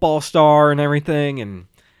big football star and everything, and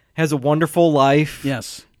has a wonderful life.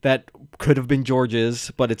 Yes. That could have been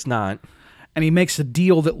George's, but it's not. And he makes a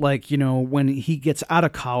deal that, like, you know, when he gets out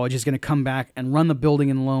of college, he's going to come back and run the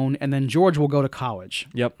building and loan, and then George will go to college.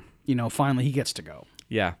 Yep. You know, finally he gets to go.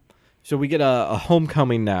 Yeah. So we get a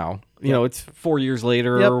homecoming now. You know, it's 4 years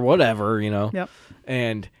later or whatever, you know. Yep.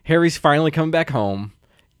 And Harry's finally coming back home.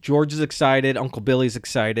 George is excited. Uncle Billy's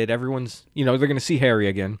excited. Everyone's, you know, they're going to see Harry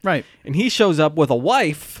again. Right. And he shows up with a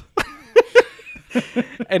wife.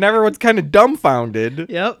 And everyone's kind of dumbfounded.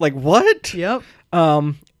 Yep. Like, what? Yep.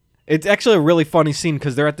 It's actually a really funny scene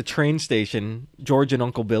because they're at the train station, George and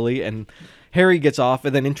Uncle Billy, and Harry gets off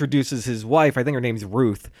and then introduces his wife. I think her name's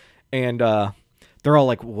Ruth. And they're all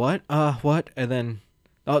like, what? What? And then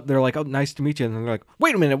they're like, oh, nice to meet you. And then they're like,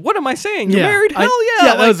 wait a minute, what am I saying? You're married? Hell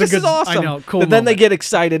yeah. that was this is awesome. I know, cool But then they moment. get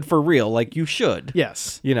excited for real, like you should.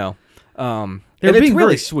 Yes. You know. They And were it's being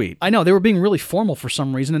really sweet. I know, they were being really formal for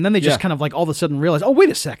some reason, and then they just kind of like all of a sudden realized, oh, wait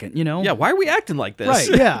a second, you know? Yeah, why are we acting like this?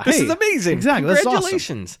 Right, yeah. This Hey, is amazing. exactly, that's awesome.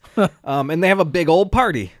 Congratulations. And they have a big old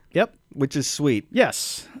party. Yep. Which is sweet.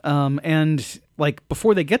 Yes. And like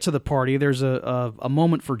before they get to the party, there's a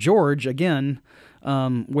moment for George again,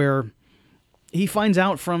 where he finds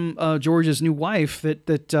out from George's new wife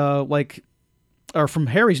or from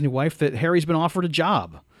Harry's new wife that Harry's been offered a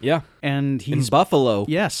job. Yeah. And In he's Buffalo.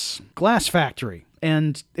 Yes, glass factory.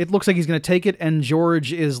 And it looks like he's going to take it, and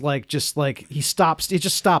George is like, just like, he stops. It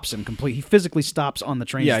just stops him completely. He physically stops on the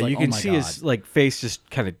train. Yeah, He's like, you can oh my see God. his like face just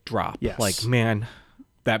kind of drop. Yes. Like, man,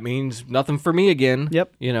 that means nothing for me again.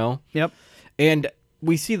 Yep. You know? Yep. And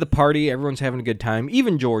we see the party. Everyone's having a good time.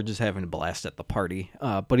 Even George is having a blast at the party.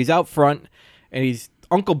 But he's out front, and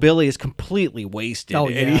Uncle Billy is completely wasted. Oh,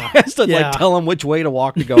 And he yeah. has to like tell him which way to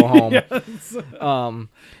walk to go home. Yes.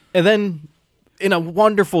 And then in a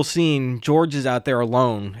wonderful scene, George is out there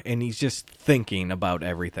alone, and he's just thinking about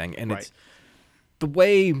everything. And it's the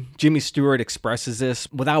way Jimmy Stewart expresses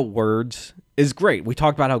this without words is great. We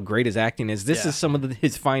talked about how great his acting is. This is some of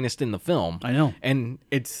his finest in the film. I know. And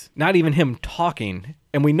it's not even him talking.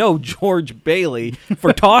 And we know George Bailey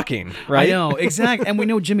for talking, right? I know, exactly. And we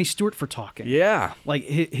know Jimmy Stewart for talking. Yeah. Like,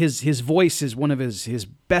 his voice is one of his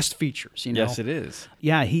best features, you know? Yes, it is.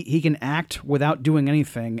 Yeah, he can act without doing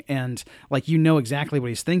anything, and, like, you know exactly what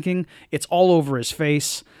he's thinking. It's all over his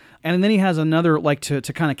face. And then he has another, like, to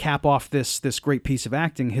kind of cap off this great piece of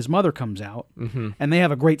acting, his mother comes out, and they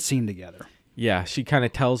have a great scene together. Yeah, she kind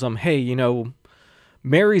of tells him, hey, you know,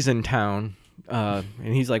 Mary's in town. And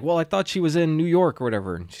he's like, well, I thought she was in New York or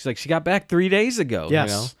whatever. And she's like, she got back 3 days ago. Yes.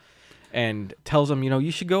 You know? and tells him,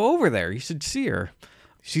 you should go over there. You should see her.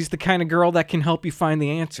 She's the kind of girl that can help you find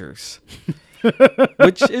the answers.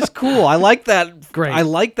 Which is cool. I like that. Great. I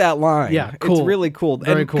like that line. Yeah, cool. It's really cool.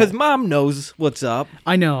 Very cool. Because Mom knows what's up.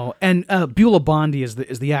 I know. And Beulah Bondi is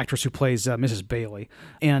the actress who plays Mrs. Bailey.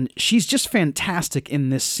 And she's just fantastic in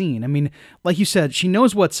this scene. I mean, like you said, she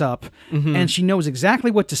knows what's up, and she knows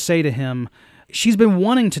exactly what to say to him. She's been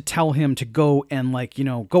wanting to tell him to go and,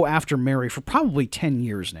 go after Mary for probably 10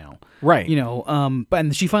 years now. Right.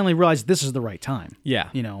 And she finally realized this is the right time.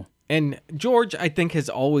 Yeah. And George, I think, has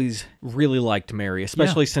always really liked Mary,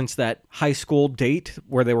 especially since that high school date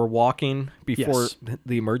where they were walking before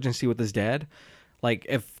the emergency with his dad. Like,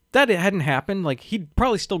 if that hadn't happened, he'd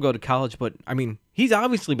probably still go to college. But, I mean, he's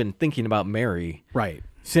obviously been thinking about Mary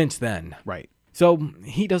since then. Right. So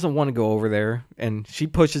he doesn't want to go over there, and she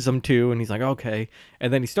pushes him to, and he's like, okay.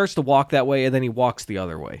 And then he starts to walk that way, and then he walks the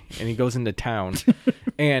other way, and he goes into town.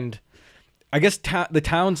 And I guess the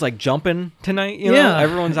town's jumping tonight, Yeah,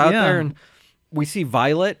 everyone's out there, and we see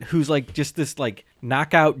Violet, who's just this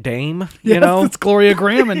knockout dame, you know? It's Gloria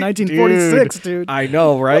Graham in 1946, dude. I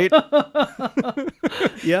know, right?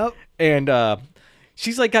 Yep. And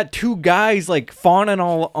she's got two guys fawning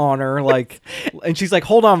all on her, and she's like,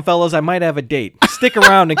 hold on, fellas, I might have a date. Stick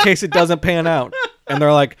around in case it doesn't pan out. And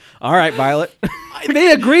they're like, all right, Violet.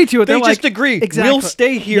 They agree to it. They They're just agree. Exactly. We'll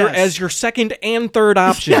stay here as your second and third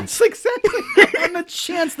options. Yes, exactly. And the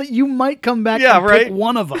chance that you might come back and pick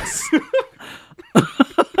one of us.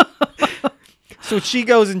 So she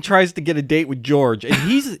goes and tries to get a date with George, and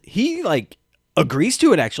he agrees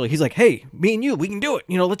to it, actually. He's like, hey, me and you, we can do it.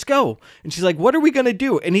 Let's go. And she's like, what are we going to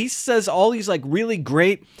do? And he says all these really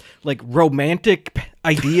great, romantic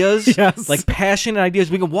ideas, passionate ideas.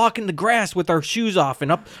 We can walk in the grass with our shoes off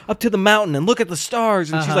and up to the mountain and look at the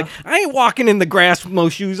stars. And she's like, I ain't walking in the grass with no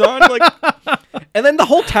shoes on. And then the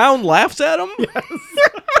whole town laughs at him. Yes.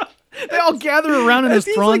 They all gather around in this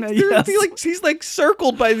throng. He's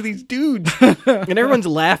circled by these dudes, and everyone's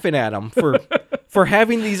laughing at him for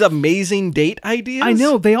having these amazing date ideas. I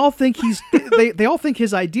know, they all think they all think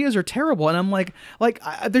his ideas are terrible, and I'm like,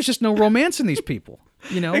 there's just no romance in these people,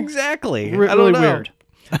 Exactly. I don't know. Weird.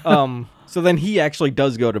 So then he actually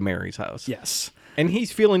does go to Mary's house. Yes. And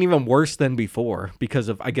he's feeling even worse than before because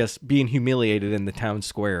of, I guess, being humiliated in the town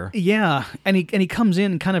square. Yeah, and he comes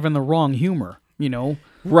in kind of in the wrong humor,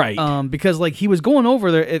 Right. Because he was going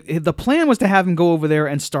over there. The plan was to have him go over there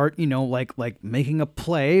and start, making a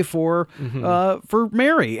play for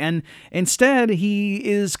Mary, and instead he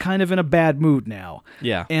is kind of in a bad mood now.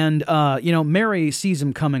 Yeah. And Mary sees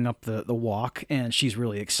him coming up the walk, and she's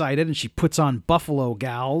really excited, and she puts on Buffalo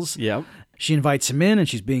Gals. Yep. She invites him in, and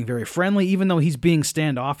she's being very friendly, even though he's being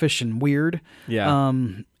standoffish and weird. Yeah.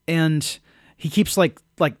 And he keeps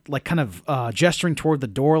kind of gesturing toward the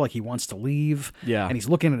door like he wants to leave. Yeah. And he's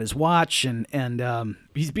looking at his watch and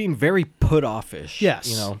he's being very put offish.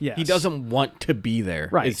 Yes. Yes. He doesn't want to be there.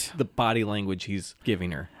 Right. It's the body language he's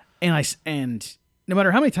giving her. And no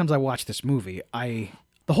matter how many times I watch this movie,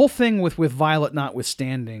 the whole thing with Violet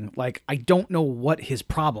notwithstanding, I don't know what his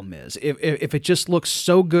problem is. If it just looks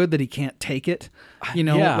so good that he can't take it,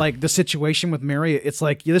 the situation with Mary, it's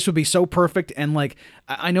this would be so perfect. And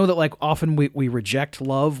I know that often we reject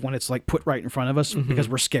love when it's put right in front of us because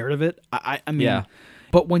we're scared of it. I mean,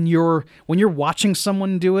 but when you're watching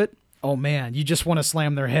someone do it, oh man, you just want to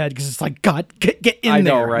slam their head because it's God, get in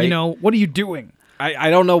there. Right? What are you doing? I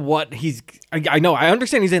don't know what he's. I know. I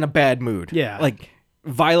understand he's in a bad mood. Yeah.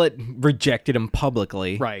 Violet rejected him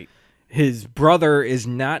publicly. Right. His brother is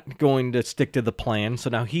not going to stick to the plan, so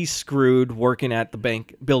now he's screwed working at the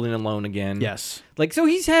bank, building a loan again. Yes. So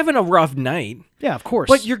he's having a rough night. Yeah, of course.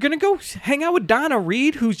 But you're going to go hang out with Donna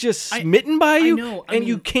Reed, who's just smitten by you, know. I mean,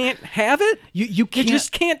 you can't have it? You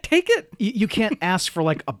just can't take it? You can't ask for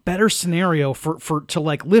a better scenario for to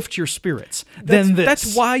lift your spirits than this.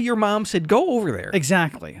 That's why your mom said go over there.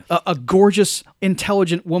 Exactly. A gorgeous,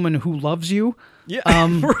 intelligent woman who loves you. Yeah.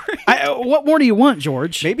 Right. What more do you want,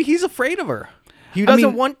 George? Maybe he's afraid of her. He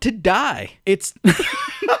doesn't want to die. It's there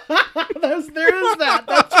is that.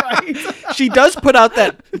 That's right. She does put out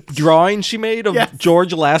that drawing she made of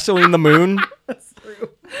George lassoing the moon. That's true.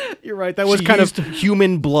 You're right. That was she kind used of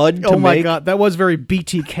human blood to Oh my make. God, that was very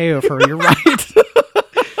BTK of her. You're right.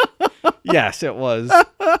 Yes, it was.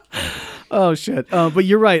 Oh shit. But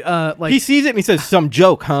you're right. He sees it and he says, "Some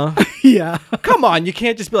joke, huh?" Yeah. Come on, you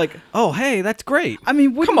can't just be like, "Oh, hey, that's great." I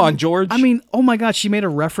mean, come on, George. I mean, oh my God, she made a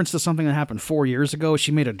reference to something that happened 4 years ago.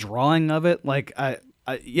 She made a drawing of it.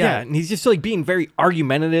 Yeah, and he's just being very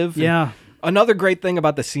argumentative. Yeah. Another great thing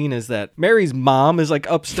about the scene is that Mary's mom is like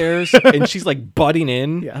upstairs and she's like butting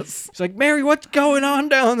in. Yes. She's like, Mary, what's going on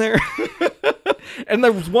down there? And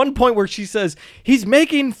there was one point where she says, he's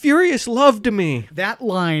making furious love to me. That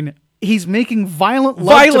line, he's making violent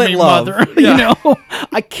love to me, love. mother. Yeah. You know,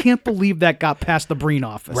 I can't believe that got past the Breen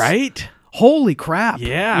office. Right? Holy crap.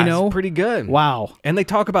 Yeah, You know, it's pretty good. wow. And they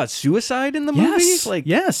talk about suicide in the movie? Yes. Like,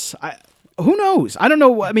 yes. Who knows? I don't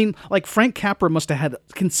know. I mean, like Frank Capra must have had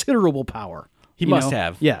considerable power. he you must know?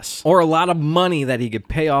 have. Yes. Or a lot of money that he could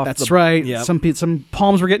pay off. That's right. Yep. Some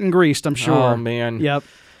palms were getting greased, I'm sure. Oh, man. Yep.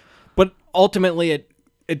 But ultimately,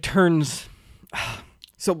 it turns...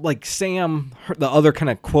 So, like, Sam, the other kind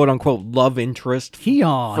of quote-unquote love interest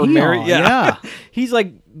for Mary. Yeah. He's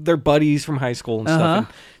like their buddies from high school and stuff. Uh-huh. And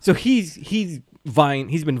so he's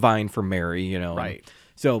been vying for Mary, you know. Right.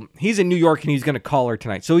 So he's in New York and he's going to call her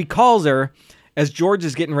tonight. So he calls her as George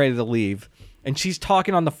is getting ready to leave. And she's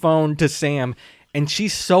talking on the phone to Sam. And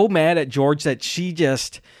she's so mad at George that she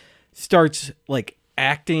just starts, like,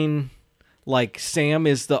 acting... like Sam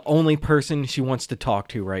is the only person she wants to talk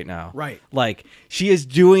to right now. Right. Like she is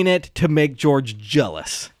doing it to make George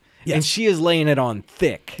jealous. Yes. And she is laying it on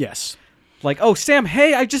thick. Yes. Like, oh, Sam,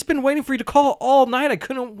 hey, I've just been waiting for you to call all night. I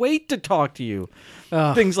couldn't wait to talk to you.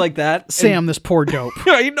 Things like that. Sam, this poor dope.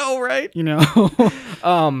 I know, right? You know.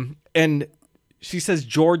 And she says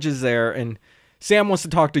George is there and Sam wants to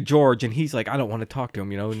talk to George and he's like, I don't want to talk to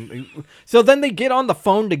him, you know. So then they get on the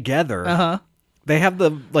phone together. Uh-huh. They have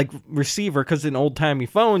the like receiver because an old timey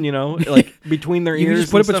phone, you know, like between their You ears. can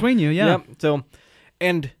just put and it stuff. between you, yeah. Yep. So,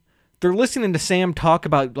 and they're listening to Sam talk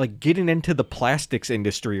about like getting into the plastics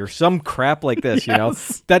industry or some crap like this, you know,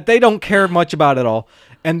 that they don't care much about at all.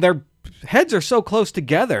 And their heads are so close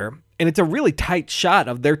together, and it's a really tight shot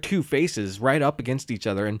of their two faces right up against each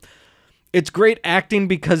other. And it's great acting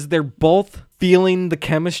because they're both feeling the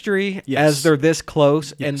chemistry as they're this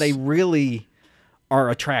close, and they really are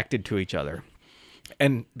attracted to each other.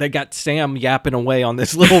 And they got Sam yapping away on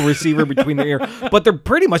this little receiver between their ear. But they're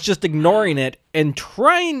pretty much just ignoring it and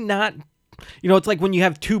trying not... You know, it's like when you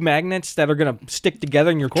have two magnets that are going to stick together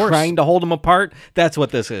and you're trying to hold them apart. That's what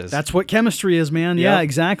this is. That's what chemistry is, man. Yep. Yeah,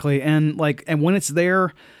 exactly. And when it's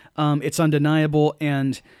there, it's undeniable.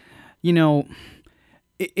 And, you know,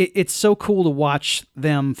 it's so cool to watch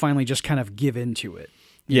them finally just kind of give into it.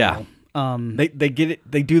 Yeah. They get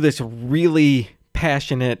it. They do this really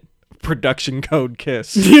passionate production code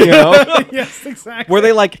kiss, you know? Yes, exactly. Where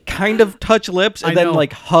they like kind of touch lips and then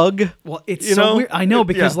like hug. Well, it's you so know? weird. I know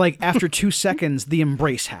because like after 2 seconds, the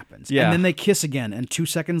embrace happens. Yeah. And then they kiss again. And 2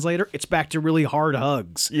 seconds later, it's back to really hard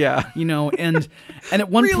hugs. Yeah. You know, and at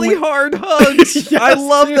one really point... hard hugs. I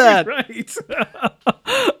love that. Right.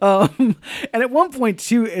 And at one point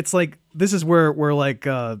too, it's like, this is where like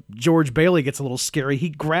George Bailey gets a little scary. He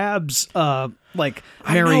grabs like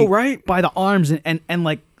Mary by the arms and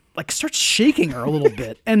like starts shaking her a little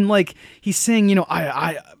bit, and like he's saying, you know,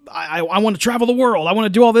 I want to travel the world, I want to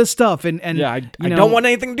do all this stuff, and yeah, I don't want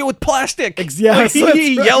anything to do with plastic. Yes,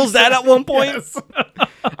 he yells that at one point. Yes.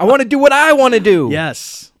 I want to do what I want to do.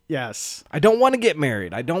 Yes. I don't want to get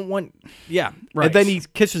married. I don't want. Yeah, right. And then he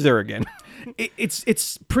kisses her again.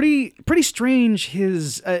 It's pretty strange.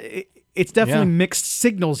 It's definitely mixed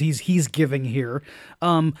signals he's giving here.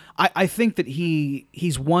 I think that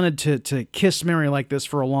he's wanted to kiss Mary like this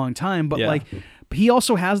for a long time, but like he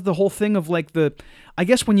also has the whole thing of like I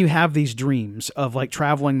guess when you have these dreams of like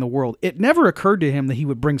traveling the world, it never occurred to him that he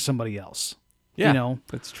would bring somebody else. Yeah, you know,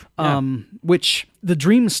 that's true. Yeah. Which the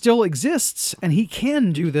dream still exists, and he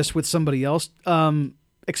can do this with somebody else,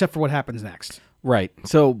 except for what happens next. Right.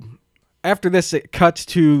 So after this, it cuts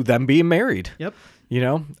to them being married. Yep. You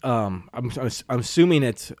know, I'm assuming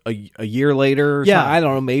it's a year later. Or something. I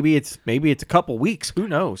don't know. Maybe it's a couple weeks. Who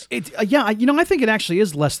knows? You know, I think it actually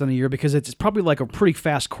is less than a year because it's probably like a pretty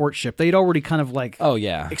fast courtship. They'd already kind of like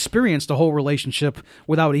experienced a whole relationship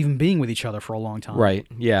without even being with each other for a long time. Right.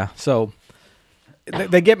 Yeah. So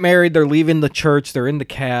they get married. They're leaving the church. They're in the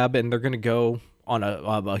cab and they're going to go on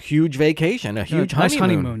a huge vacation, a huge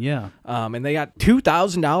honeymoon. Yeah. And they got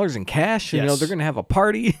 $2,000 in cash. You know, they're going to have a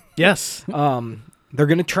party. Yes. They're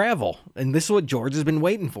going to travel, and this is what George has been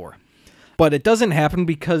waiting for. But it doesn't happen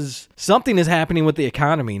because something is happening with the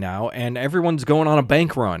economy now, and everyone's going on a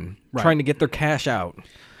bank run, trying to get their cash out.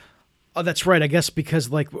 Oh, that's right. I guess because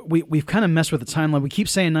like we've kind of messed with the timeline. We keep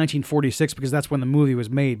saying 1946 because that's when the movie was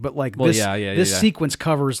made, but like this sequence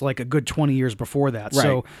covers like a good 20 years before that. Right.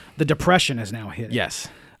 So the Depression is now hit. Yes.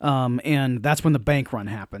 And that's when the bank run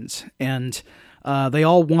happens, and they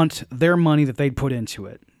all want their money that they'd put into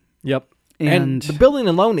it. Yep. And the building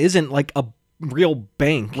alone isn't like a real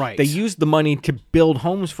bank. Right. They use the money to build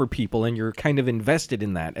homes for people, and you're kind of invested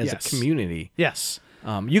in that as a community. Yes.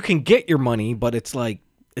 You can get your money, but it's not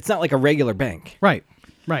like a regular bank. Right.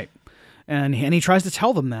 And he tries to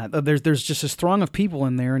tell them that there's just this throng of people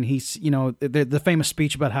in there, and he's the famous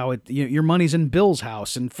speech about how your money's in Bill's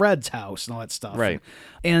house and Fred's house and all that stuff. Right.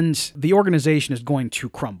 And the organization is going to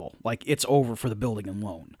crumble. Like, it's over for the building and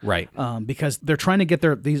loan. Right. Because they're trying to get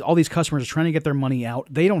all these customers are trying to get their money out.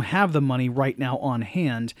 They don't have the money right now on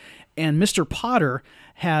hand, and Mr. Potter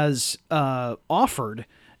has offered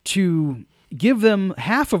to give them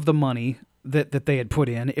half of the money that they had put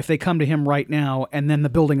in if they come to him right now, and then the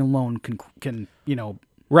building and loan can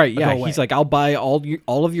right. Yeah. go away. He's like, I'll buy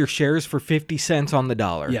all of your shares for 50 cents on the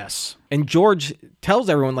dollar. Yes. And George tells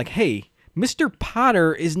everyone, like, hey, Mr.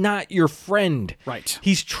 Potter is not your friend. Right.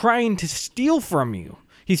 He's trying to steal from you.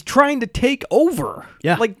 He's trying to take over.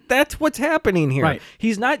 Yeah. Like, that's what's happening here. Right.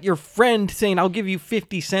 He's not your friend saying, I'll give you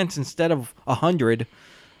 50 cents instead of 100.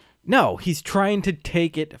 No, he's trying to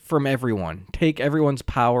take it from everyone. Take everyone's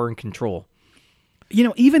power and control.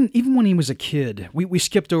 Even when he was a kid, we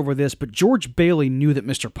skipped over this, but George Bailey knew that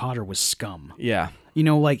Mr. Potter was scum. Yeah.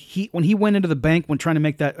 Like when he went into the bank when trying to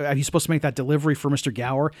make that, he's supposed to make that delivery for Mr.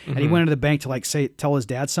 Gower, and he went into the bank to tell his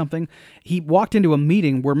dad something. He walked into a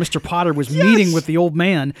meeting where Mr. Potter was meeting with the old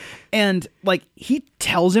man, and he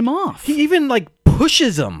tells him off. He even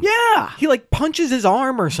pushes him. Yeah. He punches his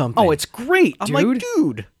arm or something. Oh, it's great, dude. I'm like,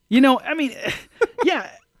 dude. Yeah.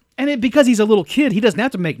 And because he's a little kid, he doesn't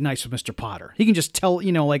have to make nice with Mr. Potter. He can just tell,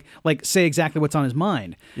 say exactly what's on his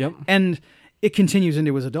mind. Yep. And it continues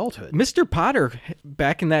into his adulthood. Mr. Potter,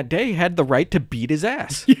 back in that day, had the right to beat his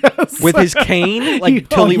ass. Yes. With his cane,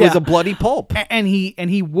 till he was a bloody pulp. And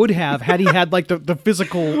he would have had he had the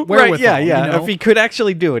physical wherewithal. Right, yeah. If he could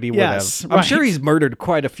actually do it, he would have. I'm right. sure he's murdered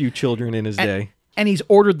quite a few children in his day. And he's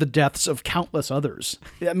ordered the deaths of countless others.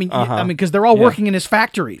 Because they're all working in his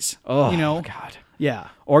factories. Oh, God. Yeah.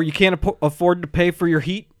 Or you can't afford to pay for your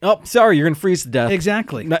heat. Oh, sorry, you're going to freeze to death.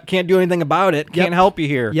 Exactly. Can't do anything about it. Can't help you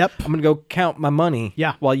here. Yep. I'm going to go count my money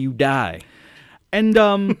while you die. And,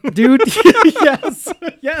 dude,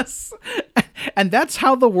 yes. And that's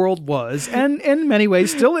how the world was, and in many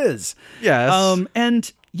ways still is. Yes.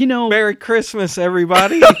 And, Merry Christmas,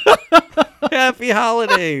 everybody. Happy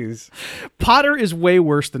holidays. Potter is way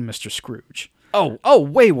worse than Mr. Scrooge. Oh,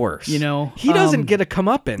 way worse. He doesn't get a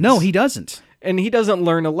comeuppance. No, he does't. And he doesn't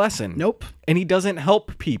learn a lesson. Nope. And he doesn't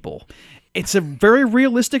help people. It's a very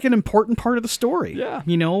realistic and important part of the story. Yeah.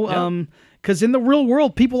 Because in the real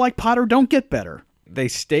world, people like Potter don't get better. They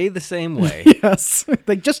stay the same way. Yes.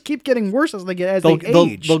 They just keep getting worse as they age.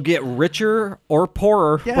 They'll get richer or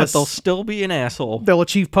poorer, but they'll still be an asshole. They'll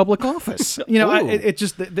achieve public office. It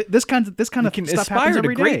just this kind of stuff happens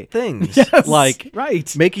every day. Great things. Yes, like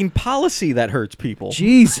right. making policy that hurts people.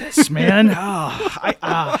 Jesus, man.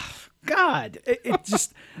 God, it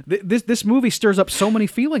just this movie stirs up so many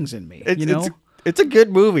feelings in me. It's a good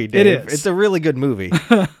movie, Dave. It is. It's a really good movie.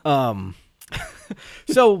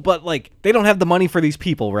 But they don't have the money for these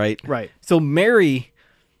people, right? Right. So Mary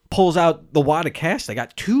pulls out the wad of cash. They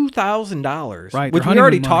got $2,000, right? Which we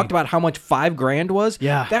already talked about how much $5,000 was.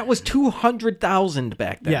 Yeah, that was $200,000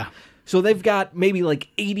 back then. Yeah. So they've got maybe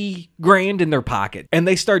 $80,000 in their pocket, and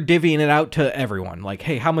they start divvying it out to everyone. Like,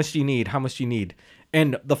 hey, how much do you need? How much do you need?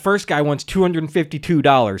 And the first guy wants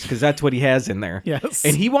 $252 because that's what he has in there. Yes.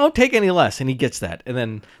 And he won't take any less, and he gets that. And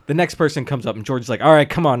then the next person comes up, and George's like, all right,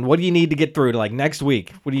 come on. What do you need to get through to next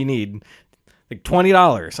week? What do you need?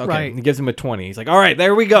 $20. Okay. Right. And he gives him a 20. He's like, all right,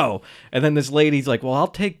 there we go. And then this lady's like, well, I'll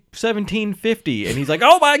take $17.50. And he's like,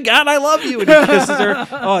 oh my God, I love you. And he kisses her.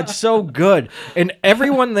 Oh, it's so good. And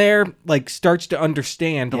everyone there starts to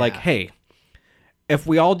understand hey, if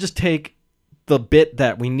we all just take the bit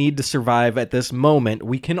that we need to survive at this moment,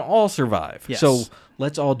 we can all survive. Yes. So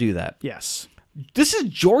let's all do that. Yes. This is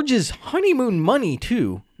George's honeymoon money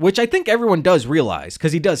too, which I think everyone does realize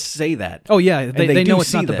because he does say that. Oh yeah, they do know it's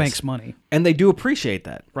see not the this, bank's money, and they do appreciate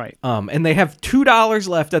that. Right. And they have $2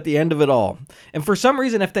 left at the end of it all. And for some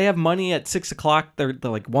reason, if they have money at 6 o'clock, they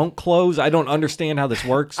won't close. I don't understand how this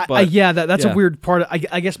works. But that's a weird part.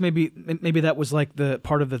 I guess maybe that was the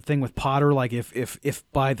part of the thing with Potter. If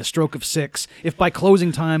by the stroke of 6, if by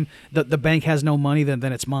closing time the bank has no money, then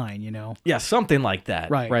it's mine. Yeah, something like that.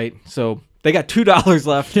 Right. Right. So they got $2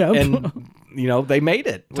 left, yep. And they made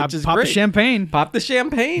it, which is pop great. The champagne. Pop the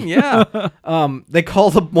champagne, yeah. They call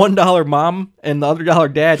the $1 mom and the other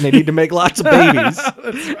 $1 dad, and they need to make lots of babies.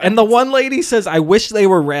 Right. And the one lady says, "I wish they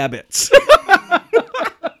were rabbits."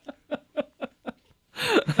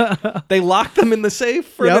 They lock them in the safe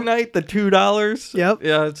for the Yep. night, the $2. Yep.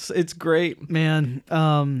 Yeah, it's great. Man.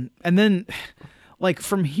 And then, like,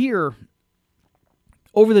 from here,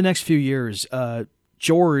 over the next few years,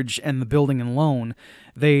 George and the building and loan,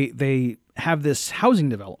 they have this housing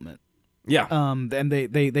development. Yeah. And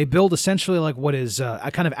they build essentially like what is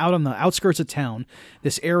kind of out on the outskirts of town,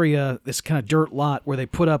 this area, this kind of dirt lot where they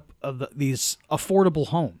put up these affordable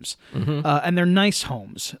homes, and they're nice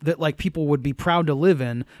homes that like people would be proud to live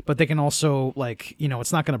in, but they can also like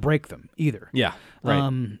it's not going to break them either. Yeah.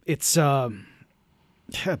 Right. It's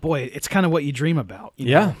boy, it's kind of what you dream about. You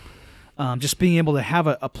Yeah. know? Just being able to have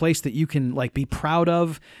a place that you can like be proud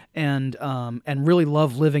of and really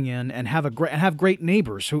love living in, and have great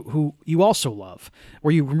neighbors who you also love,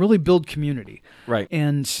 where you can really build community. Right.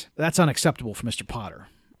 And that's unacceptable for Mr. Potter.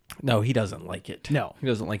 No, he doesn't like it. No. He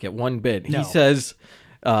doesn't like it one bit. No. He says,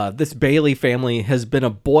 this Bailey family has been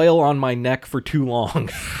a boil on my neck for too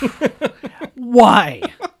long. Why?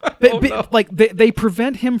 Like they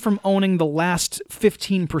prevent him from owning the last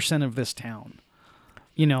 15% of this town.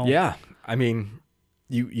 You know. Yeah. I mean,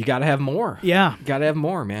 you got to have more. Yeah. Got to have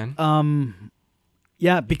more, man.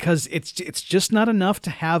 Yeah, because it's just not enough to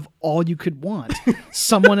have all you could want.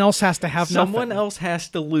 Someone else has to have Someone nothing. else has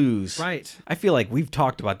to lose. Right. I feel like we've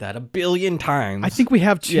talked about that a billion times. I think we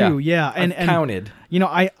have too. Yeah. I've counted. You know,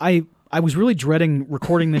 I was really dreading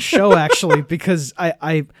recording this show actually because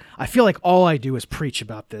I feel like all I do is preach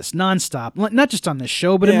about this nonstop, not just on this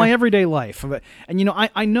show, but in my everyday life. And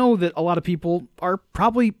I know that a lot of people are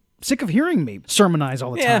probably sick of hearing me sermonize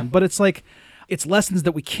all the time, but it's like it's lessons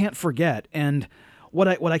that we can't forget. And what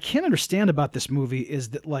I can't understand about this movie is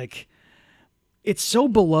that like it's so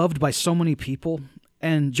beloved by so many people,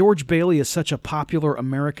 and George Bailey is such a popular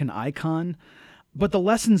American icon, but the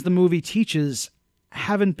lessons the movie teaches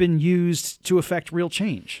haven't been used to affect real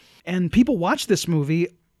change. And people watch this movie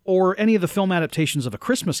or any of the film adaptations of A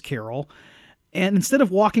Christmas Carol, and instead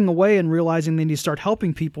of walking away and realizing they need to start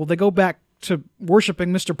helping people, they go back to worshiping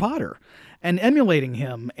Mr. Potter and emulating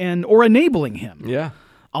him or enabling him. Yeah.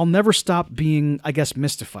 I'll never stop being, I guess,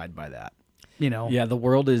 mystified by that. Yeah, the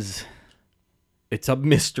world it's a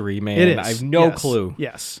mystery, man. It is. I have no clue.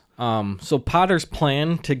 Yes. So Potter's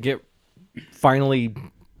plan to finally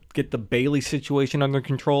get the Bailey situation under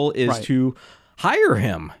control is to hire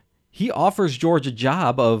him. He offers George a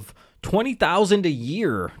job of $20,000 a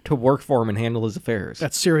year to work for him and handle his affairs.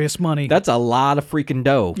 That's serious money. That's a lot of freaking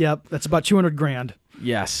dough. Yep. That's about $200,000.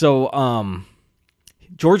 Yeah. So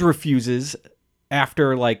George refuses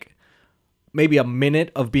after like maybe a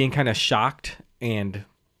minute of being kind of shocked and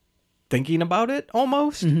thinking about it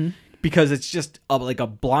almost, because it's just like a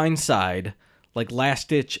blindside, like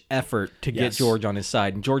last-ditch effort to get George on his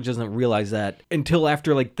side. And George doesn't realize that until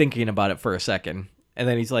after like thinking about it for a second. And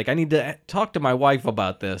then he's like, I need to talk to my wife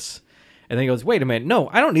about this. And then he goes, wait a minute. No,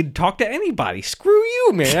 I don't need to talk to anybody. Screw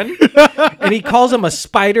you, man. And he calls him a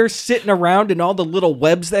spider sitting around in all the little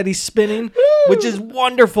webs that he's spinning, which is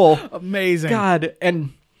wonderful. Amazing. God.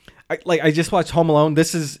 And I just watched Home Alone.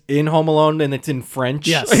 This is in Home Alone and it's in French,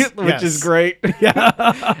 which is great.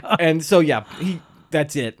 Yeah. And so,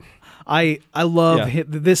 that's it. I love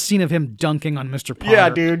this scene of him dunking on Mr. Potter. Yeah,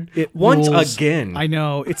 dude. It Once rules. again. I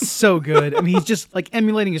know. It's so good. I mean, he's just like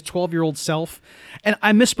emulating his 12-year-old self. And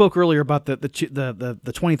I misspoke earlier about the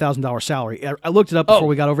 $20,000 salary. I looked it up before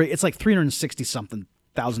we got over it. It's like $360-something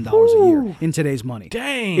thousand a year in today's money.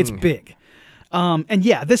 Dang. It's big. And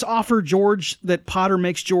yeah, this offer George that Potter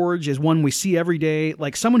makes George is one we see every day.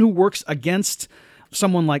 Like someone who works against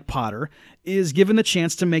someone like Potter is given the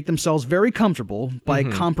chance to make themselves very comfortable by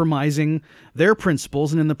compromising their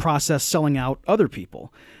principles and in the process selling out other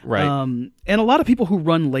people. Right. And a lot of people who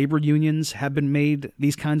run labor unions have been made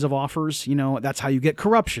these kinds of offers. You know, that's how you get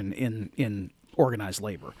corruption in organized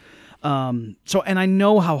labor. So, and I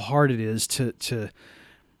know how hard it is to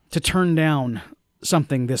turn down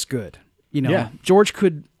something this good. You know, George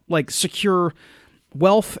could like secure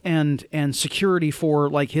wealth and security for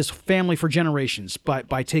like his family for generations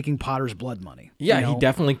by taking Potter's blood money. Yeah, you know? he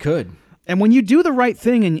definitely could. And when you do the right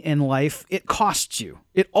thing in life, it costs you.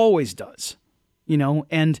 It always does. You know,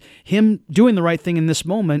 and him doing the right thing in this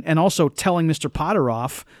moment and also telling Mr. Potter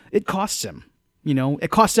off, it costs him. You know,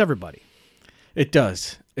 it costs everybody. It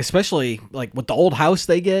does. Especially like with the old house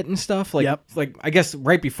they get and stuff. Like, like I guess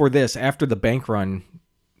right before this, after the bank run,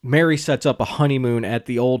 Mary sets up a honeymoon at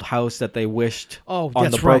the old house that they wished on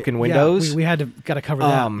the broken windows. Yeah, we got to cover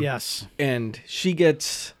that. Yes. And she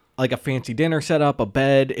gets like a fancy dinner set up, a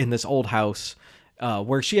bed in this old house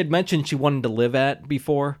where she had mentioned she wanted to live at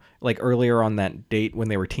before, like earlier on that date when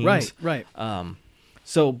they were teens. Right.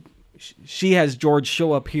 So she has George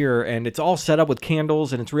show up here, and it's all set up with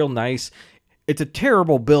candles, and it's real nice. It's a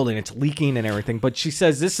terrible building. It's leaking and everything. But she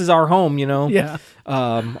says, this is our home, you know? Yeah.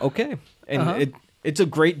 Okay. And it's a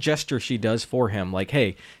great gesture she does for him. Like,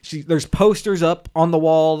 hey, there's posters up on the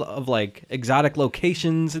wall of, like, exotic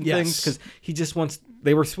locations and things. Because he just wants...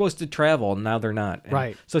 They were supposed to travel, and now they're not. And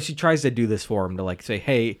right. So she tries to do this for him to, like, say,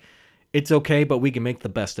 hey, it's okay, but we can make the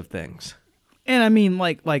best of things. And, I mean,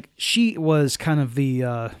 like she was kind of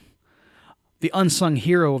the unsung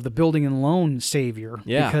hero of the building and loan savior.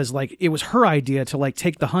 Yeah. Because, like, it was her idea to, like,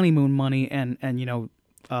 take the honeymoon money and you know,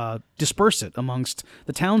 disperse it amongst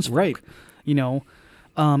the townsfolk. Right. You know,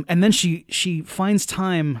 and then she finds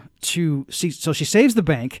time to see. So she saves the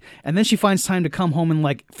bank, and then she finds time to come home and,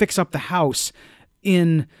 like, fix up the house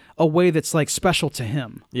in a way that's, like, special to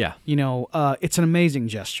him. Yeah. You know, it's an amazing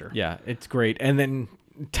gesture. Yeah, it's great. And then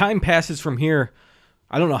time passes from here.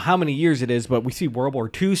 I don't know how many years it is, but we see World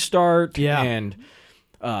War II start. Yeah. And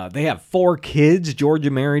they have 4 kids, George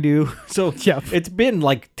and Mary do. So it's been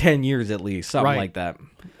like 10 years at least, something like that.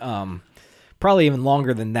 Probably even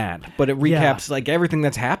longer than that. But it recaps like everything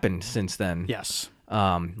that's happened since then. Yes.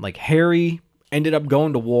 Like Harry ended up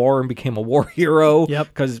going to war and became a war hero. Yep.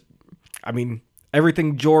 Because, I mean,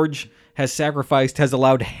 everything George has sacrificed has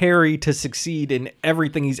allowed Harry to succeed in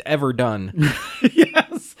everything he's ever done.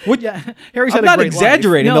 Yes. Harry's I'm had not a great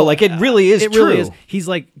exaggerating life. though. Like it really is it true. Really is. He's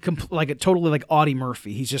like like totally like Audie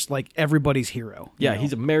Murphy. He's just like everybody's hero. Yeah,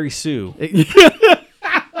 he's a Mary Sue.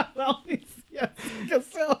 Well, yeah, I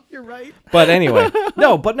guess so. You're right. But anyway,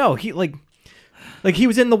 no, he like he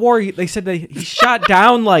was in the war. They said that he shot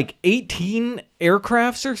down like 18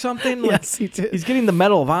 aircrafts or something. Like, yes, he did. He's getting the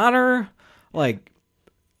Medal of Honor.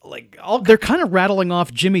 They're kind of rattling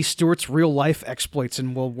off Jimmy Stewart's real life exploits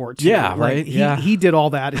in World War II. Yeah, right. He did all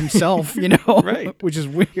that himself, you know, right? Which is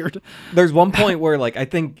weird. There's one point where, like, I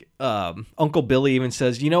think Uncle Billy even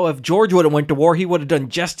says, you know, if George would have went to war, he would have done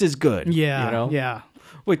just as good. Yeah, you know? yeah.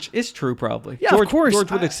 Which is true, probably. Yeah, of course.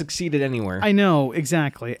 George would have succeeded anywhere. I know,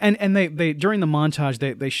 exactly. And they during the montage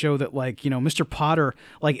they show that, like, you know, Mr. Potter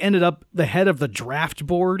like ended up the head of the draft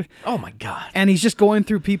board. Oh my God. And he's just going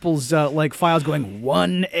through people's like files going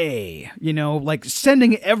 1A, you know, like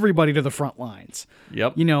sending everybody to the front lines.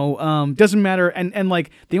 Yep. You know, doesn't matter. And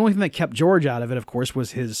like the only thing that kept George out of it, of course,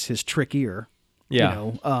 was his trick ear. Yeah.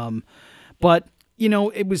 You know, but you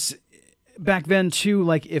know, it was back then too,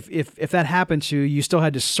 like if that happened to you, you still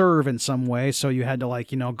had to serve in some way. So you had to,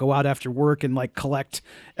 like, you know, go out after work and like collect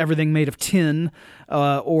everything made of tin,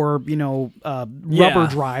 or, you know, rubber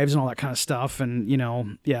drives and all that kind of stuff. And, you know,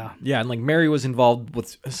 yeah. And like Mary was involved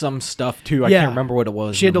with some stuff too. I can't remember what it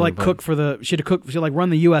was. She had to like cook she had to like run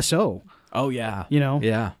the USO. Oh yeah. You know?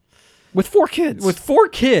 Yeah. With 4 kids.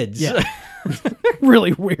 Yeah.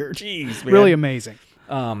 Really weird. Jeez, man. Really amazing.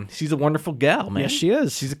 She's a wonderful gal, man. Yes, she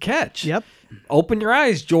is. She's a catch. Yep. Open your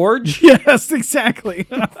eyes, George. Yes, exactly.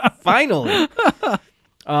 Finally.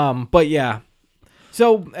 But yeah.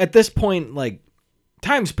 So at this point, like,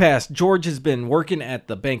 time's passed. George has been working at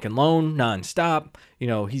the bank and loan nonstop. You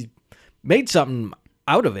know, he's made something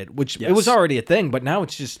out of it, which it was already a thing, but now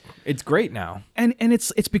it's great now. And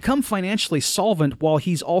it's become financially solvent while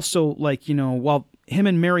he's also, like, you know, while him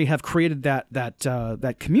and Mary have created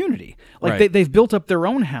that community. Like they've built up their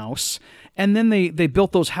own house, and then they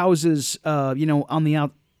built those houses, you know, on the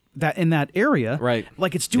in that area. Right.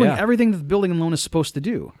 Like it's doing everything that the building and loan is supposed to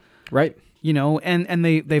do. Right. You know, and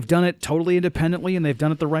they've done it totally independently, and they've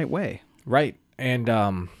done it the right way. Right.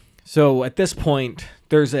 And so at this point,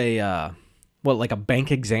 there's a like a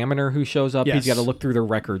bank examiner who shows up. Yes. He's got to look through their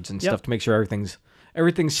records and stuff to make sure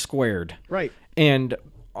everything's squared. Right. And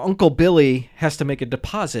Uncle Billy has to make a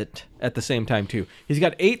deposit at the same time too. He's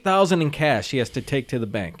got $8,000 in cash he has to take to the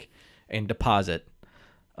bank and deposit.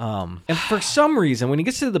 And for some reason, when he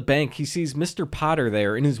gets to the bank, he sees Mr. Potter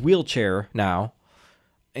there in his wheelchair now.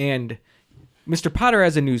 And Mr. Potter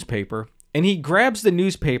has a newspaper, and he grabs the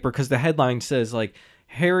newspaper because the headline says, like,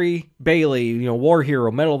 Harry Bailey, you know, war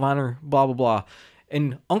hero, Medal of Honor, blah, blah, blah.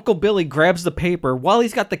 And Uncle Billy grabs the paper while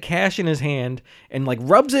he's got the cash in his hand and, like,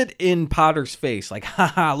 rubs it in Potter's face. Like,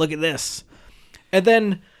 haha, look at this. And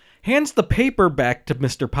then hands the paper back to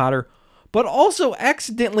Mr. Potter, but also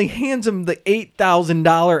accidentally hands him the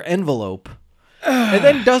 $8,000 envelope. And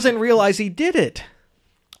then doesn't realize he did it.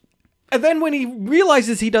 And then when he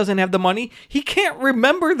realizes he doesn't have the money, he can't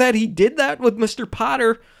remember that he did that with Mr.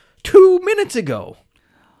 Potter 2 minutes ago.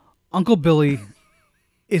 Uncle Billy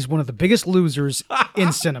is one of the biggest losers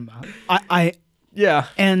in cinema. Yeah.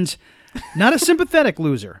 And not a sympathetic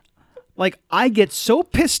loser. Like, I get so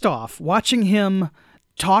pissed off watching him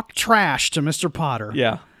talk trash to Mr. Potter.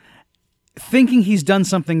 Yeah. thinking he's done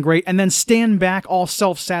something great, and then stand back all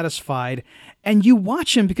self-satisfied. And you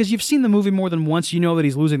watch him because you've seen the movie more than once. You know that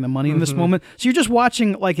he's losing the money in this moment. So you're just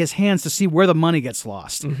watching like his hands to see where the money gets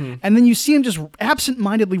lost. And then you see him just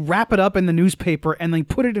absent-mindedly wrap it up in the newspaper and then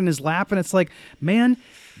put it in his lap. And it's like, man,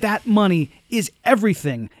 that money is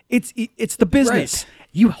everything. It's the business. Right.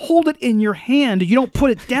 You hold it in your hand. You don't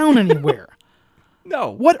put it down anywhere.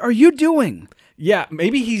 No. What are you doing? Yeah,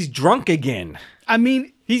 maybe he's drunk again. I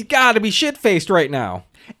mean, He's got to be shit-faced right now.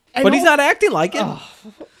 and But he's all- not acting like it.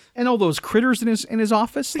 And all those critters in his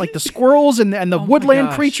office, like the squirrels and the woodland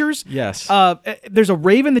gosh. creatures. Yes. There's a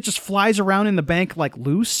raven that just flies around in the bank like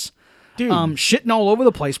loose. Dude. Shitting all over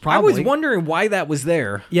the place, I probably. was wondering why that was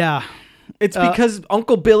there. Yeah. It's because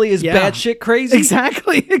Uncle Billy is yeah. batshit crazy.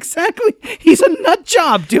 Exactly. He's a nut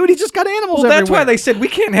job, dude. He's just got animals Well, everywhere. that's why they said we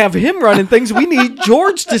can't have him running things. We need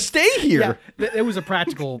George to stay here. Yeah, it was a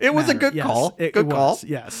practical It was a matter. good Yes, call. It Good call. was,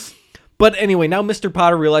 yes. But anyway, now Mr.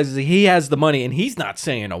 Potter realizes he has the money and he's not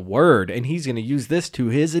saying a word, and he's going to use this to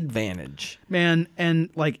his advantage. Man, and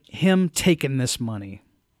like him taking this money,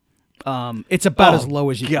 it's about as low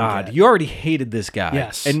as you God, can get. you already hated this guy.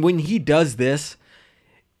 Yes. And when he does this,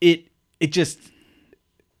 it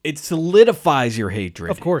solidifies your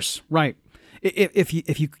hatred. Of course, right. If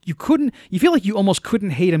you couldn't, you feel like you almost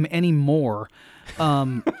couldn't hate him anymore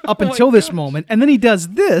up until this moment, and then he does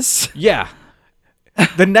this. Yeah.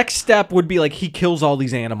 The next step would be like he kills all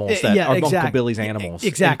these animals that are Uncle Billy's animals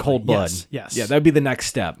Exactly. in cold blood. Yes. Yeah, that would be the next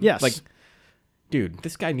step. Yes. Like, dude,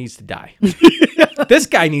 this guy needs to die. This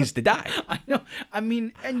guy needs to die. I know. I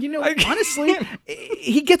mean, and I can't. honestly,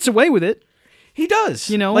 he gets away with it. He does.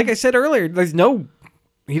 You know? Like I said earlier,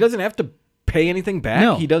 he doesn't have to pay anything back.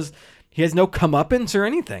 No. He has no comeuppance or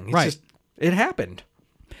anything. It's Right. just, it happened.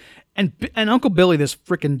 And Uncle Billy, this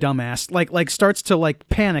freaking dumbass, like starts to like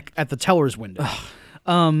panic at the teller's window.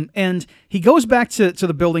 And he goes back to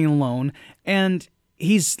the building alone, and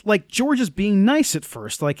he's like, George is being nice at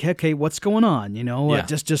first, like, okay, what's going on? You know, Yeah.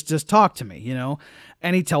 just talk to me, you know.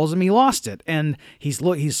 And he tells him he lost it, and he's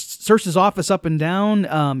searched his office up and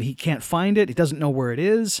down. He can't find it. He doesn't know where it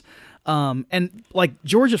is. And like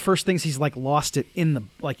George at first thinks he's like lost it in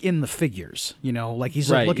the figures, you know, like he's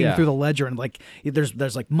like Right, looking yeah. through the ledger and like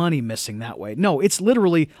there's like money missing that way. No, it's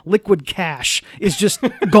literally liquid cash is just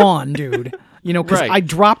gone, dude. You know, because Right. I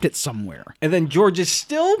dropped it somewhere. And then George is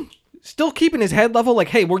still keeping his head level. Like,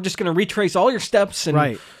 hey, we're just gonna retrace all your steps, and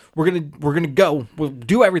Right. we're gonna go. We'll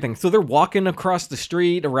do everything. So they're walking across the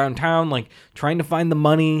street around town, like trying to find the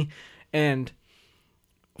money, and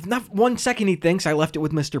not 1 second he thinks I left it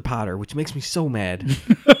with Mr. Potter, which makes me so mad.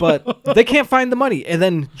 But they can't find the money, and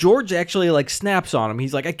then George actually like snaps on him.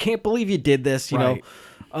 He's like, I can't believe you did this. You Right.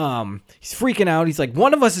 know, he's freaking out. He's like,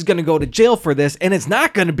 one of us is gonna go to jail for this, and it's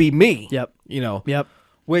not gonna be me. Yep. You know. Yep.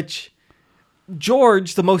 Which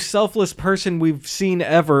George, the most selfless person we've seen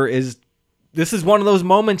ever, this is one of those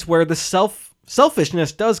moments where the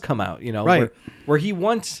selfishness does come out, you know, Right. where he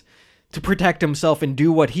wants to protect himself and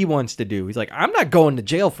do what he wants to do. He's like, I'm not going to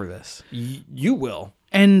jail for this. You will.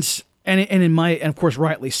 And in my, and of course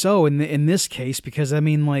rightly so in this case, because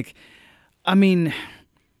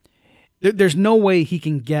there's no way he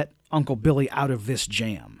can get Uncle Billy out of this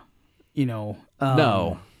jam, you know.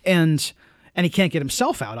 No. And he can't get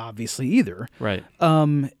himself out, obviously, either. Right.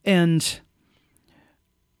 And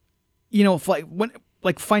you know, if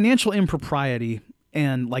like financial impropriety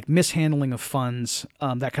and like mishandling of funds,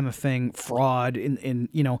 that kind of thing, fraud, in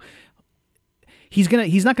you know, he's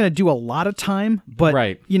not gonna do a lot of time, but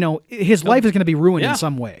Right. you know, his life is gonna be ruined Yeah. in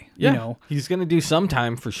some way. Yeah. You know, He's going to do some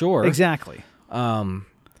time for sure. exactly.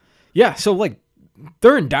 Yeah. So like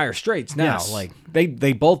they're in dire straits now. Yes. Like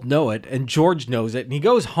they both know it, and George knows it, and he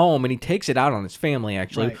goes home and he takes it out on his family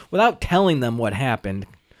actually Right. without telling them what happened,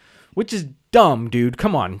 which is dumb, dude.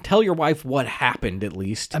 Come on, tell your wife what happened at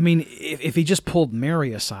least. I mean, if he just pulled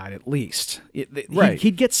Mary aside, at least, Right.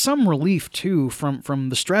 he'd get some relief too from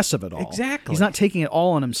the stress of it all. Exactly. He's not taking it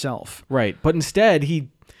all on himself. Right. But instead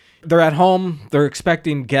they're at home, they're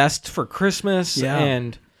expecting guests for Christmas, Yeah.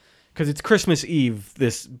 and because it's Christmas Eve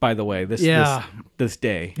this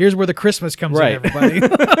day. Here's where the Christmas comes Right. in, everybody.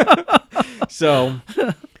 So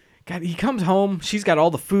God, he comes home, she's got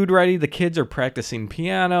all the food ready, the kids are practicing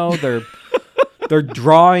piano, they're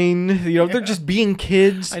drawing, you know, they're just being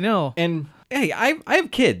kids. I know. And hey, I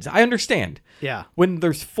have kids. I understand. Yeah. When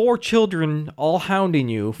there's 4 children all hounding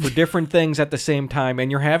you for different things at the same time and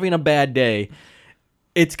you're having a bad day,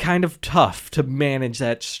 it's kind of tough to manage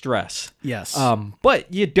that stress. Yes.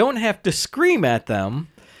 But you don't have to scream at them,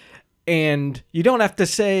 and you don't have to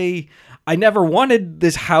say, I never wanted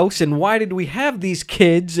this house, and why did we have these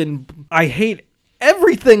kids, and I hate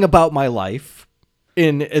everything about my life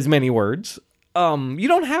in as many words. You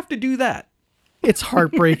don't have to do that. It's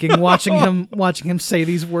heartbreaking watching him say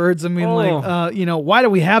these words. I mean, why do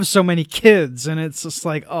we have so many kids? And it's just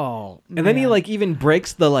like, and then he like even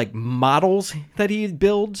breaks the like models that he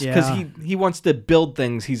builds because he wants to build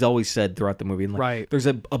things. He's always said throughout the movie. And, like, right. There's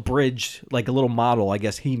a bridge, like a little model. I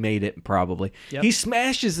guess he made it probably. Yep. He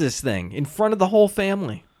smashes this thing in front of the whole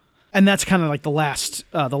family. And that's kind of like the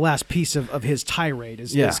last piece of his tirade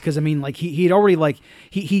is because I mean, like he'd already like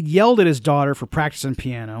he'd yelled at his daughter for practicing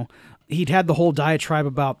piano. He'd had the whole diatribe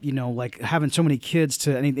about, like having so many kids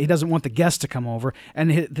and he doesn't want the guests to come over.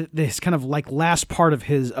 And this kind of like last part of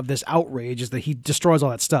this outrage is that he destroys all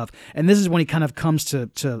that stuff. And this is when he kind of comes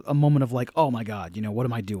to a moment of like, oh my God, what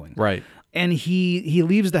am I doing? Right. And he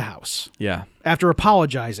leaves the house. Yeah. After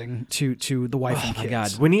apologizing to the wife and kids. Oh my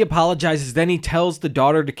God. When he apologizes, then he tells the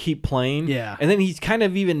daughter to keep playing. Yeah. And then he's kind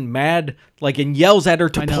of even mad, like, and yells at her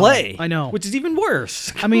to play. I know. Which is even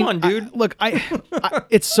worse. Come on, dude.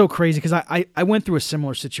 It's so crazy because I went through a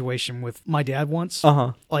similar situation with my dad once.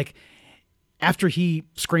 Uh-huh. Like, after he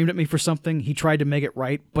screamed at me for something, he tried to make it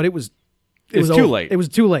right, but it was too late. It was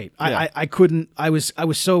too late. Yeah. I couldn't. I was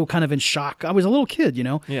so kind of in shock. I was a little kid,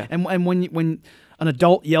 Yeah. And when an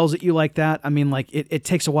adult yells at you like that, I mean, like it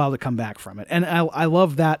takes a while to come back from it. And I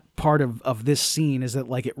love that part of this scene is that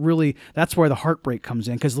like it really that's where the heartbreak comes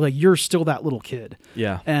in because like you're still that little kid.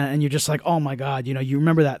 Yeah. And you're just like, oh my God, you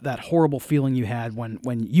remember that horrible feeling you had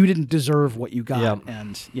when you didn't deserve what you got. Yep.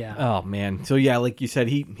 And yeah. Oh man. So yeah, like you said,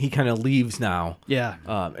 he kind of leaves now.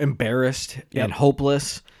 Yeah. Embarrassed and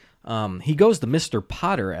hopeless. He goes to Mr.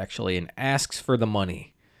 Potter, actually, and asks for the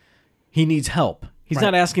money. He needs help. He's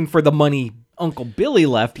not asking for the money Uncle Billy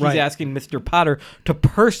left. He's asking Mr. Potter to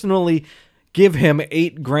personally give him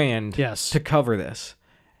 $8,000 to cover this.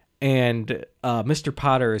 And Mr.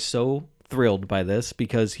 Potter is so thrilled by this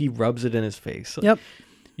because he rubs it in his face. Yep.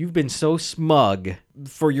 You've been so smug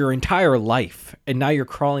for your entire life, and now you're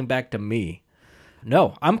crawling back to me.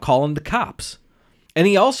 No, I'm calling the cops. And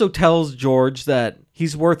he also tells George that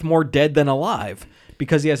he's worth more dead than alive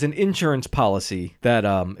because he has an insurance policy that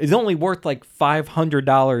is only worth like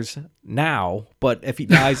 $500 now, but if he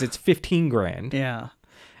dies, it's $15,000. Yeah.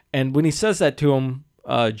 And when he says that to him,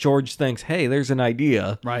 George thinks, hey, there's an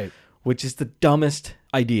idea. Right. Which is the dumbest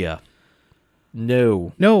idea.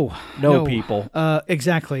 No, people.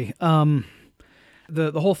 Exactly.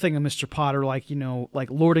 The whole thing of Mr. Potter, like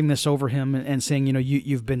lording this over him and saying,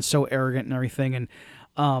 you've been so arrogant and everything, and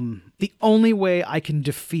the only way I can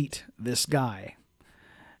defeat this guy,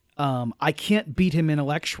 I can't beat him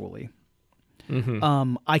intellectually.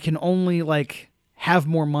 Mm-hmm. I can only have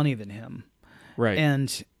more money than him, right?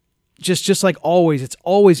 And just like always, it's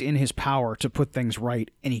always in his power to put things right,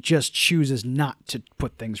 and he just chooses not to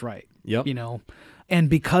put things right. Yep. And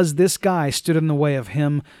because this guy stood in the way of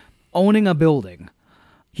him owning a building,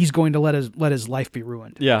 he's going to let his life be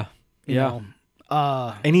ruined. Yeah. You know?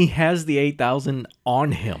 And he has the 8,000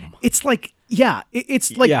 on him. It's like,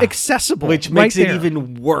 it's like accessible, which makes it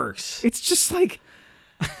even worse. It's just like,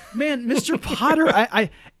 man, Mr. Potter.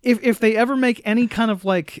 If they ever make any kind of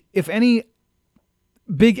if any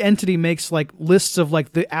big entity makes lists of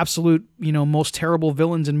the absolute most terrible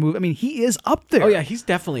villains in movies, I mean, he is up there. Oh yeah, he's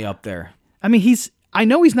definitely up there. I mean, I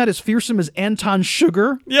know he's not as fearsome as Anton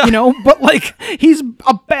Sugar, yeah. But he's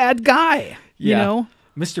a bad guy, you know?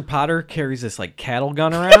 Mr. Potter carries this cattle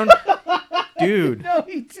gun around. Dude. No,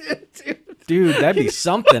 he did, Dude, that'd be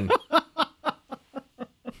something.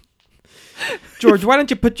 George, why don't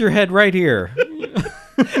you put your head right here?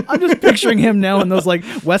 I'm just picturing him now in those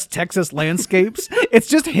West Texas landscapes. It's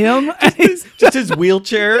just him. And just his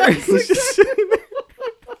wheelchair.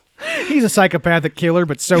 He's a psychopathic killer,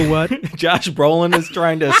 but so what? Josh Brolin is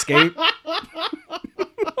trying to escape.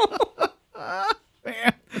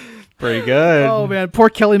 Man. Pretty good. Oh, man. Poor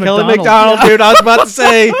Kelly McDonald. Kelly McDonald, dude. I was about to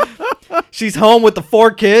say, she's home with the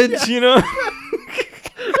 4 kids,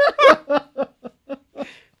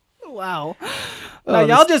 Wow. Now,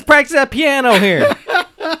 y'all just practice that piano here.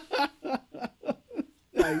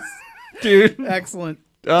 Nice. Dude. Excellent.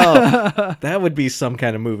 Oh, that would be some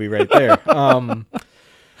kind of movie right there.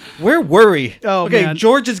 Where were we? Oh, okay, man.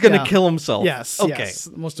 George is going to kill himself. Yes. Okay. Yes.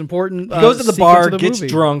 The most important. He goes to the bar, gets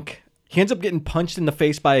movie. drunk. He ends up getting punched in the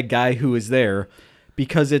face by a guy who is there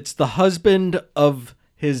because it's the husband of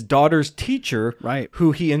his daughter's teacher, right?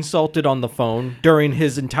 Who he insulted on the phone during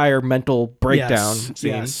his entire mental breakdown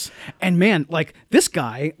scene. Yes. And man, this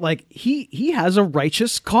guy, he has a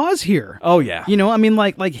righteous cause here. Oh yeah. I mean,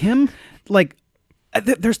 him,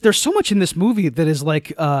 there's so much in this movie that is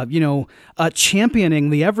like championing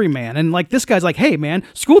the everyman, and like this guy's like, hey man,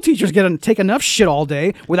 school teachers get to take enough shit all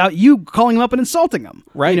day without you calling them up and insulting them,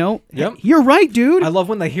 right? Yep. Hey, you're right, dude. I love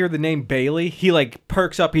when they hear the name Bailey. He like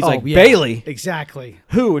perks up. He's like, yeah, Bailey, exactly.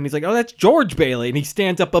 Who? And he's like, oh, that's George Bailey, and he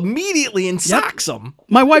stands up immediately and socks him.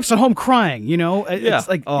 My wife's at home crying. It's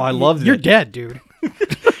like, oh, I love you're it. dead, dude.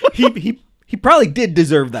 He probably did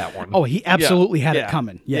deserve that one. Oh, he absolutely had it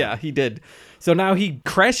coming. Yeah, he did. So now he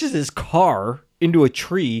crashes his car into a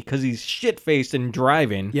tree because he's shit-faced and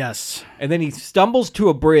driving. Yes. And then he stumbles to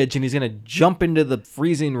a bridge and he's going to jump into the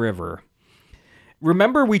freezing river.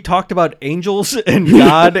 Remember we talked about angels and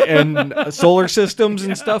God and solar systems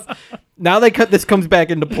and stuff? Now this comes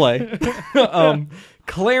back into play.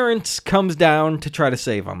 Clarence comes down to try to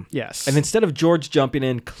save him. Yes. And instead of George jumping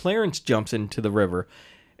in, Clarence jumps into the river.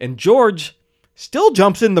 And George still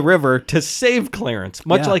jumps in the river to save Clarence,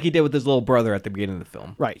 much like he did with his little brother at the beginning of the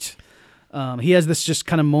film. Right. He has this just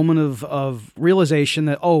kind of moment of realization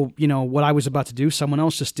that, what I was about to do, someone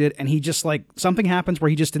else just did. And he just like, something happens where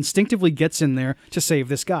he just instinctively gets in there to save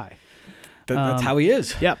this guy. That's how he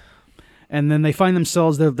is. Yep. And then they find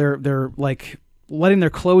themselves, they're like letting their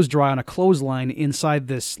clothes dry on a clothesline inside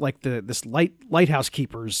this, like this lighthouse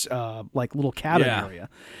keeper's, like little cabin area.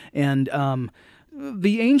 And,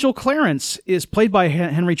 the angel Clarence is played by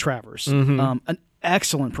Henry Travers. An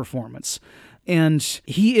excellent performance. And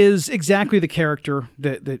he is exactly the character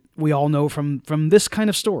that we all know from this kind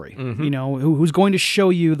of story, who's going to show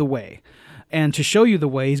you the way. And to show you the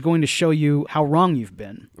way, he's going to show you how wrong you've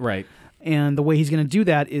been. Right. And the way he's going to do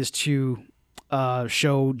that is to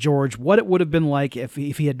show George what it would have been like if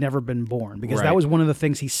he had never been born, because that was one of the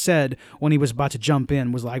things he said when he was about to jump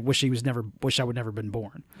in was like, wish I would never been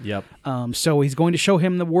born. Yep. So he's going to show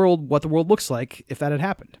him what the world looks like if that had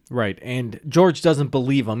happened. Right. And George doesn't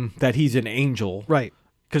believe him that he's an angel. Right.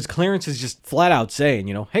 Because Clarence is just flat out saying,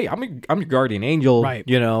 hey, I'm your guardian angel, right.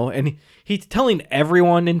 And he's telling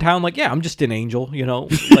everyone in town, like, yeah, I'm just an angel,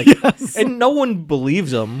 like, yes. And no one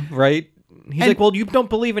believes him, right? He's like, well, you don't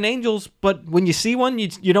believe in angels, but when you see one,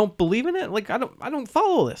 you don't believe in it. Like, I don't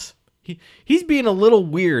follow this. He's being a little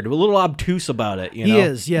weird, a little obtuse about it. He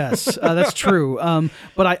is, yes, that's true.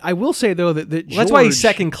 But I will say though that George, that's why he's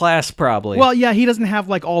second class, probably. Well, yeah, he doesn't have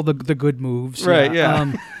like all the good moves, right?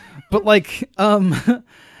 Yeah. But like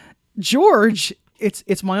George,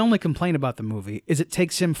 it's my only complaint about the movie is it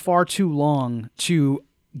takes him far too long to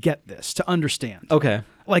get this, to understand. Okay.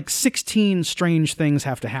 Like 16 strange things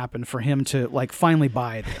have to happen for him to like finally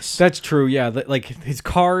buy this. That's true. Yeah. Like his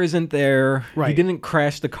car isn't there. Right. He didn't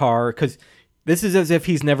crash the car because this is as if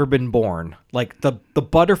he's never been born. Like the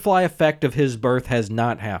butterfly effect of his birth has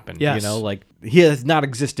not happened. Yes. Like he has not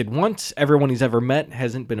existed once. Everyone he's ever met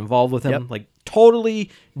hasn't been involved with him. Yep. Like totally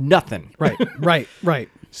nothing. Right.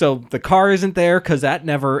 So the car isn't there because that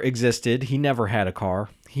never existed. He never had a car.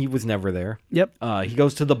 He was never there. Yep. He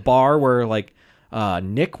goes to the bar where like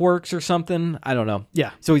Nick works or something. I don't know.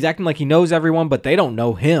 Yeah. So he's acting like he knows everyone, but they don't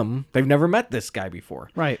know him. They've never met this guy before.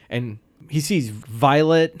 Right. And he sees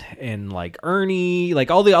Violet and like Ernie, like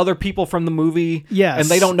all the other people from the movie. Yes. And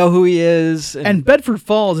they don't know who he is. And Bedford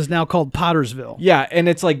Falls is now called Pottersville. Yeah. And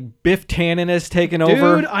it's like Biff Tannen is taking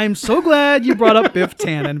over. Dude, I'm so glad you brought up Biff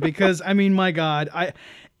Tannen because, I mean, my God,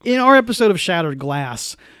 in our episode of Shattered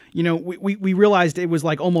Glass, we realized it was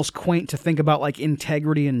like almost quaint to think about like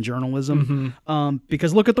integrity in journalism,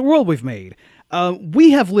 because look at the world we've made.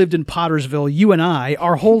 We have lived in Pottersville, you and I,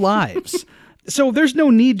 our whole lives. So there's no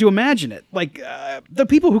need to imagine it. Like the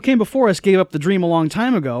people who came before us gave up the dream a long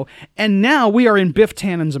time ago, and now we are in Biff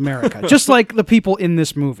Tannen's America, just like the people in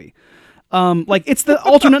this movie. Like it's the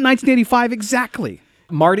alternate 1985 exactly.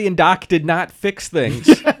 Marty and Doc did not fix things.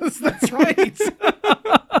 Yes, that's right.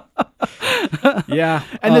 Yeah.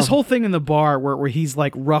 And this whole thing in the bar where he's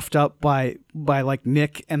like roughed up by like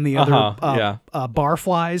Nick and the other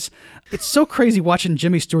barflies. It's so crazy watching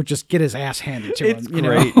Jimmy Stewart just get his ass handed to him. It's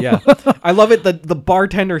great, yeah. I love it. The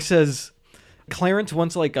bartender says Clarence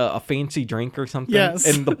wants like a fancy drink or something. Yes.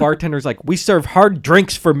 And the bartender's like, we serve hard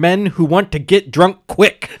drinks for men who want to get drunk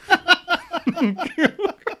quick.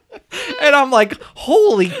 And I'm like,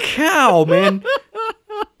 holy cow, man.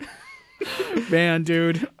 Man,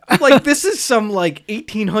 dude. Like, this is some like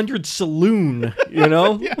 1800 saloon,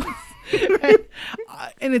 Yeah.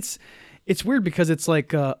 And it's weird because it's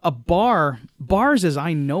like a bars as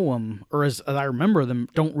I know them or as I remember them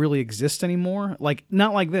don't really exist anymore. Like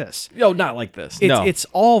not like this. No, not like this. No. It's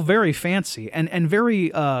all very fancy and very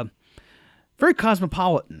very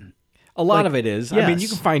cosmopolitan. A lot of it is. Yes. I mean, you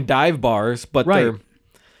can find dive bars, but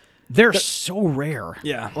they're so rare.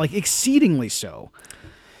 Yeah. Like exceedingly so.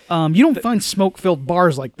 You don't find smoke-filled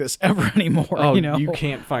bars like this ever anymore. Oh, you know, you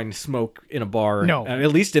can't find smoke in a bar. No.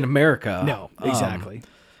 At least in America. No, exactly.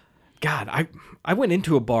 God, I went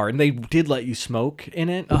into a bar and they did let you smoke in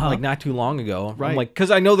it like not too long ago. Right. I'm like, because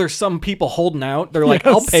I know there's some people holding out. They're like,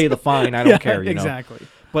 I'll Yes. pay the fine. I don't Yeah, care. You know? exactly.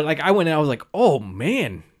 But like I went in, I was like, oh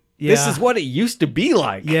man, this Yeah. is what it used to be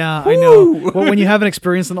like. Yeah, I know. Well, when you haven't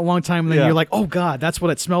experienced it in a long time, and then Yeah. you're like, oh God, that's what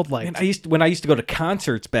it smelled like. And when I used to go to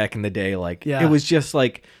concerts back in the day, like Yeah. it was just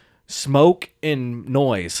like smoke and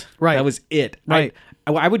noise. Right. That was it. Right.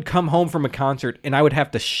 I would come home from a concert and I would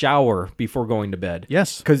have to shower before going to bed.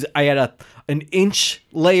 Yes. Because I had an inch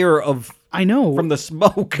layer of I know. from the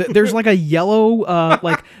smoke. There's like a yellow,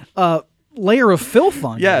 layer of filth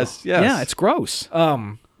on you. Yes, yes. Yeah, it's gross.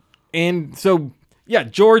 And so, yeah,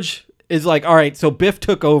 George is like, all right, so Biff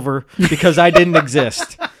took over because I didn't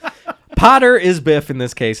exist. Potter is Biff in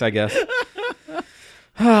this case, I guess.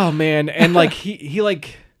 Oh, man. And, like, he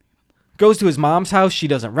like, goes to his mom's house. She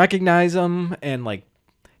doesn't recognize him. And, like,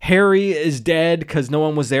 Harry is dead because no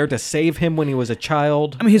one was there to save him when he was a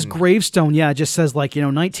child. I mean, his gravestone, it just says,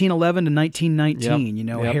 1911 to 1919,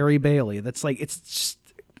 Yep. Harry Bailey. That's like, it's just,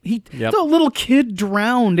 Yep. the little kid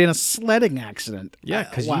drowned in a sledding accident. Yeah,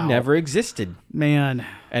 because Wow. you never existed Man.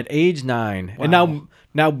 at age 9. And Wow.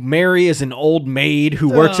 now Mary is an old maid who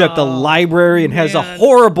works at the library and has a man.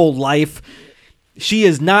 horrible life. She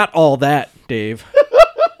is not all that, Dave.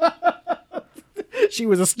 She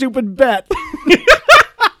was a stupid bet.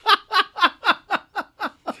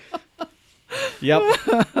 Yep.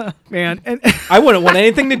 Man. And I wouldn't want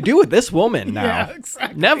anything to do with this woman now. Yeah,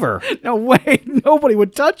 exactly. Never. no way. Nobody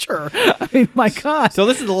would touch her. I mean, my God. So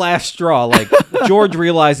this is the last straw. Like, George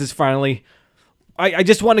realizes finally, I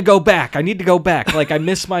just want to go back. I need to go back. Like, I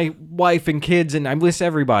miss my wife and kids, and I miss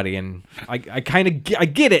everybody. And I kind of I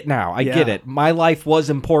get it now. I get Yeah. it. My life was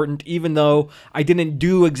important, even though I didn't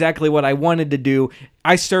do exactly what I wanted to do.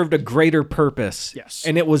 I served a greater purpose. Yes.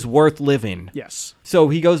 And it was worth living. Yes. So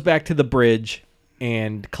he goes back to the bridge,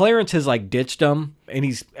 and Clarence has, like, ditched him. And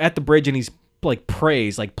he's at the bridge, and he's, like,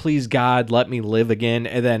 prays, like, please, God, let me live again.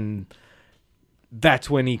 And then that's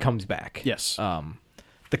when he comes back. Yes.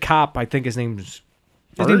 The cop, I think his name's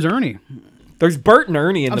His name's Ernie. There's Bert and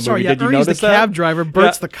Ernie in I'm the sorry, movie. yeah, Did you Ernie's notice the that? cab driver,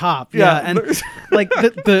 Bert's Yeah. the cop. Yeah. Yeah, and like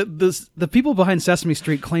the people behind Sesame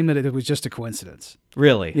Street claim that it was just a coincidence.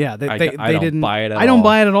 Really? Yeah, I they don't didn't buy it at I don't all.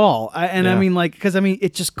 buy it at all. I Yeah. mean, like, because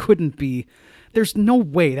it just couldn't be. There's no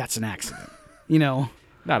way that's an accident. Not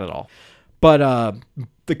at all. But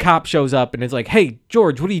the cop shows up and is like, hey,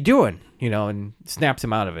 George, what are you doing? And snaps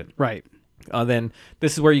him out of it. Right. Then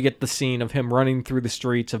this is where you get the scene of him running through the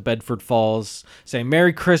streets of Bedford Falls saying,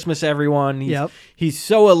 Merry Christmas, everyone. He's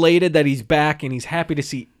so elated that he's back and he's happy to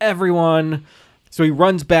see everyone. So he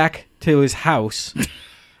runs back to his house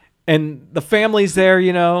and the family's there,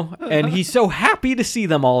 and he's so happy to see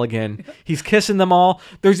them all again. He's kissing them all.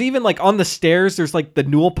 There's even like on the stairs, there's like the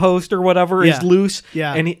newel post or whatever is loose.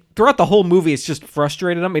 Yeah. And throughout the whole movie, it's just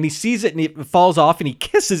frustrated him and he sees it and it falls off and he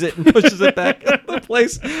kisses it and pushes it back into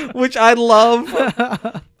place, which I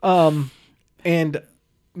love. And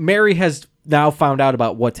Mary has now found out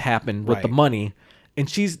about what's happened with the Right. money, and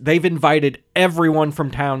they've invited everyone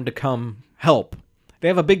from town to come help. They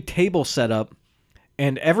have a big table set up,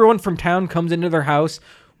 and everyone from town comes into their house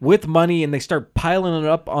with money, and they start piling it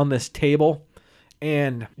up on this table.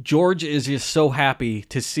 And George is just so happy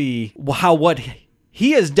to see how what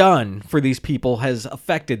he has done for these people has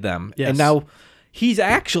affected them. Yes. And now he's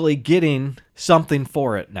actually getting something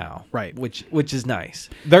for it now. Right. Which is nice.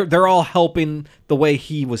 They're all helping the way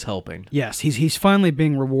he was helping. Yes, he's finally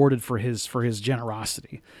being rewarded for his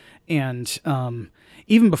generosity, and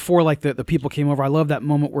even before like the people came over, I love that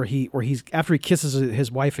moment where he's after he kisses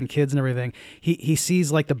his wife and kids and everything, he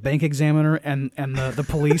sees like the bank examiner and the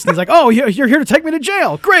police, and he's like, oh, you're here to take me to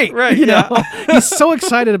jail, great, Right, He's so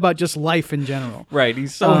excited about just life in general. Right.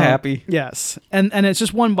 He's so happy. Yes, and it's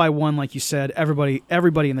just one by one, like you said, everybody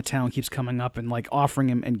in the town keeps coming up and like offering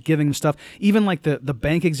him and giving him stuff. Even like the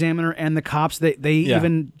bank examiner and the cops, they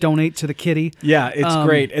even donate to the kitty. Yeah, it's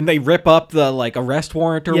great. And they rip up the like arrest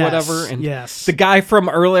warrant or Yes, whatever. And yes. the guy from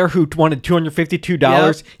earlier who wanted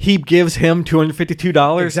 $252, he gives him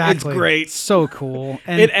 $252. Exactly, It's great. so cool.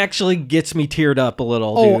 And It actually gets me teared up a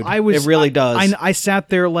little, dude. It really does. I sat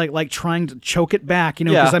there like trying to choke it back,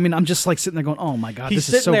 because Yeah. I'm just like sitting there going, oh my god, He's this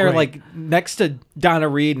is so sitting there great. like next to Donna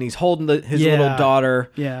Reed and he's holding his Yeah. little daughter.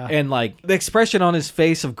 Yeah. And like the expression on his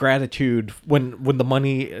face of gratitude when the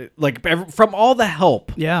money, like from all the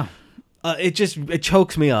help, yeah. it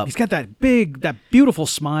chokes me up. He's got that beautiful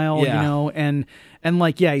smile, Yeah. and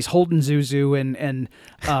like, yeah, he's holding Zuzu and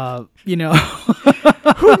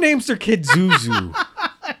Who names their kid Zuzu?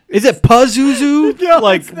 Is it Pazuzu? No,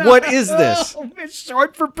 like, it's not. what is this? Oh, it's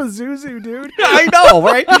short for Pazuzu, dude. I know,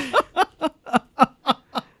 right?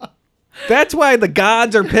 That's why the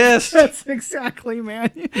gods are pissed. That's exactly,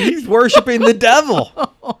 man. He's worshiping the devil.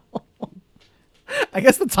 I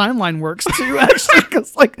guess the timeline works too, actually,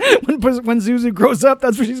 because like when Zuzu grows up,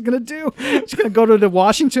 that's what she's gonna do. She's gonna go to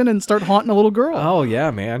Washington and start haunting a little girl. Oh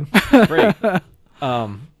yeah, man. Great.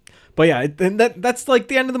 But yeah, that's like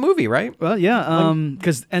the end of the movie, right? Well, yeah,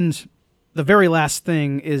 because and the very last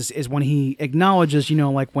thing is when he acknowledges,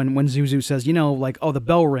 like when Zuzu says, like, oh, the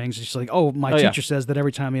bell rings. She's like, oh, my teacher says that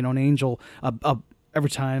every time an angel, every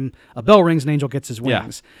time a bell rings, an angel gets his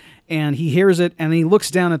wings. Yeah. And he hears it, and he looks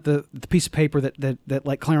down at the piece of paper that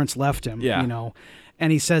like Clarence left him. Yeah.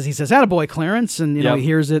 And he says, "Attaboy, Clarence," and he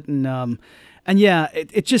hears it, and yeah,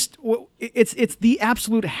 it's the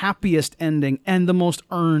absolute happiest ending and the most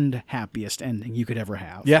earned happiest ending you could ever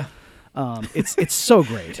have. Yeah. It's so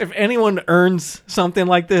great. If anyone earns something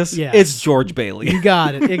like this, it's George Bailey. You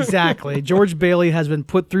got it. Exactly. George Bailey has been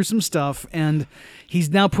put through some stuff, and he's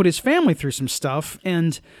now put his family through some stuff,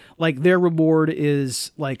 and like their reward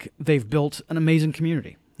is like they've built an amazing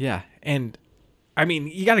community. Yeah. And I mean,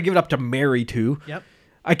 you got to give it up to Mary too. Yep.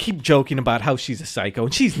 I keep joking about how she's a psycho,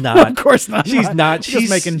 and she's not. Of course not. She's not. She's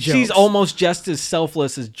making jokes. She's almost just as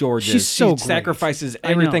selfless as George is. She's so She great. sacrifices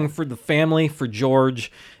everything for the family, for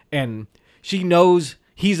George, and she knows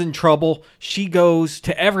he's in trouble. She goes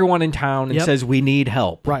to everyone in town and says, "We need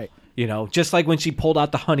help." Right. Just like when she pulled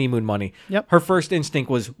out the honeymoon money. Yep. Her first instinct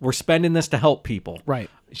was, we're spending this to help people. Right.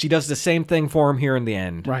 She does the same thing for him here in the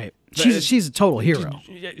end. Right. She's a total hero.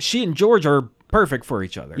 She and George are perfect for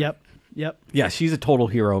each other. Yep. Yeah, she's a total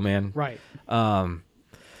hero, man. Right.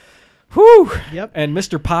 Whew. Yep. And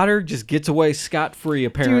Mr. Potter just gets away scot-free,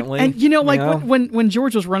 apparently. Dude, and when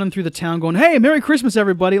George was running through the town going, "Hey, Merry Christmas,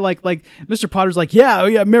 everybody!" Like Mr. Potter's like,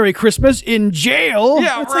 "Yeah, Merry Christmas in jail."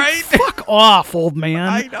 Yeah, it's right. Like, fuck off, old man.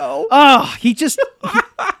 I know. Oh,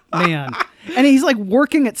 man. And he's like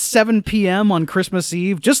working at 7 p.m. on Christmas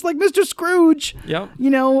Eve, just like Mr. Scrooge. Yep.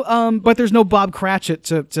 But there's no Bob Cratchit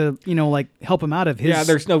to like help him out of his. Yeah,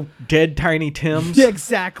 there's no dead Tiny Tims. Yeah,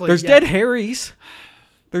 exactly. There's dead Harrys.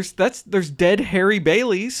 There's dead Harry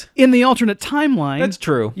Baileys. In the alternate timeline. That's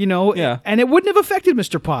true. Yeah. And it wouldn't have affected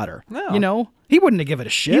Mr. Potter. No. He wouldn't have given a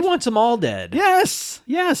shit. He wants them all dead.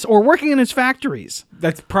 Yes. Or working in his factories.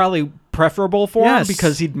 That's probably preferable for him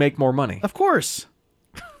because he'd make more money. Of course.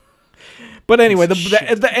 But anyway,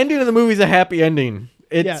 the ending of the movie is a happy ending.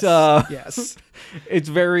 It's yes. It's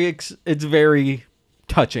very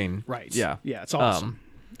touching. Right. Yeah. Yeah, it's awesome.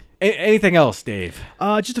 Anything else, Dave?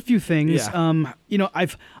 Just a few things. Yeah.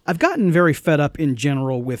 I've gotten very fed up in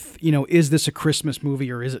general with, is this a Christmas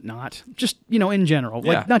movie or is it not? Just, in general,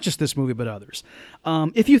 like not just this movie, but others.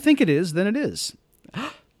 If you think it is, then it is.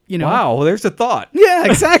 Wow, there's a thought. Yeah,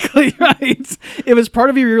 exactly. Right. If it's part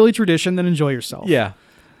of your yearly tradition, then enjoy yourself. Yeah.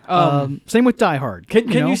 Same with Die Hard.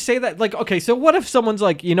 Can you say that? Like, okay, so what if someone's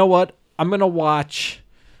like, you know what? I'm going to watch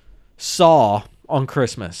Saw on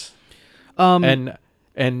Christmas.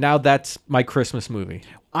 And now that's my Christmas movie.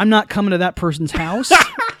 I'm not coming to that person's house,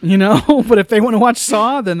 but if they want to watch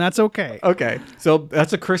Saw, then that's okay. Okay. So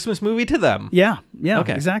that's a Christmas movie to them. Yeah.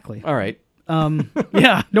 Okay. Exactly. All right.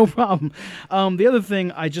 Yeah, no problem. The other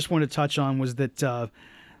thing I just wanted to touch on was that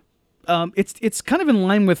it's kind of in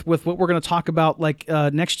line with what we're going to talk about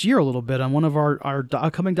next year a little bit on one of our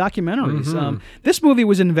upcoming documentaries. Mm-hmm. This movie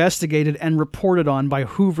was investigated and reported on by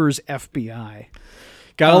Hoover's FBI.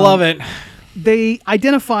 Gotta love it. They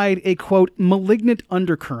identified a, quote, malignant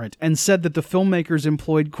undercurrent and said that the filmmakers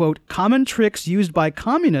employed, quote, common tricks used by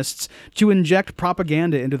communists to inject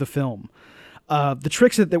propaganda into the film. The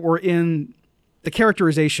tricks that were in the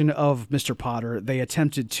characterization of Mr. Potter, they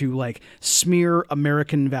attempted to, smear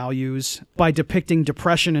American values. By depicting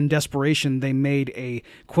depression and desperation, they made a,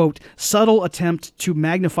 quote, subtle attempt to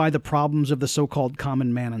magnify the problems of the so-called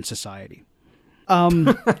common man in society.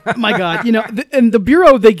 My God, and the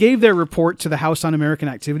Bureau, they gave their report to the House Un-American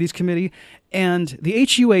Activities Committee, and the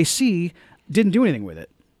HUAC didn't do anything with it.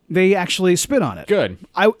 They actually spit on it. Good.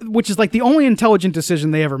 Which is the only intelligent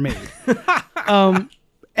decision they ever made.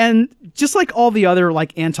 And just like all the other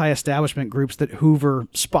anti-establishment groups that Hoover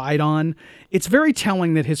spied on, it's very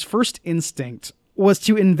telling that his first instinct was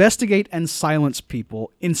to investigate and silence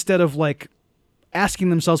people instead of asking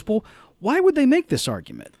themselves, well, why would they make this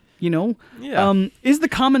argument? Yeah. Is the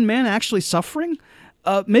common man actually suffering?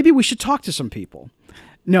 Maybe we should talk to some people.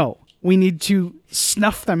 No, we need to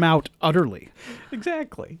snuff them out utterly.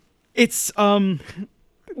 Exactly. It's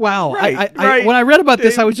wow. Right, I when I read about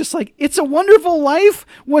this, I was just like, "It's a Wonderful Life"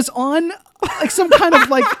 was on some kind of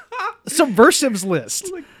subversives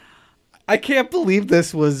list. I can't believe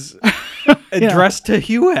this was addressed to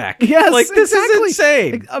HUAC. Yes, like this exactly. is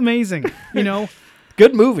insane. Amazing.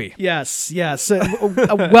 Good movie. Yes.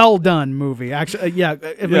 A well done movie. Actually, I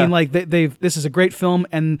mean, like this is a great film,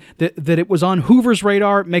 and that it was on Hoover's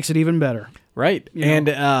radar makes it even better. Right.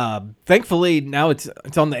 And thankfully now it's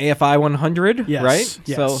on the AFI 100, Yes, right?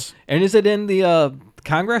 yes. So, and is it in the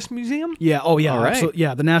Congress Museum? Yeah. Oh, yeah. All right. Absolutely.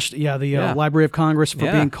 Yeah. The Library of Congress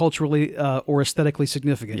for being culturally or aesthetically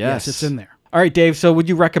significant. Yes, it's in there. All right, Dave. So would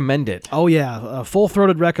you recommend it? Oh, yeah.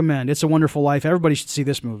 Full-throated recommend. It's a Wonderful Life. Everybody should see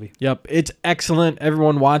this movie. Yep. It's excellent.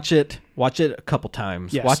 Everyone watch it. Watch it a couple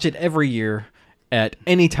times. Yes. Watch it every year. At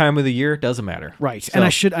any time of the year, doesn't matter. Right. So, And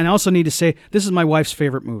I also need to say, this is my wife's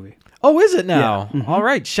favorite movie. oh, is it now? Yeah. All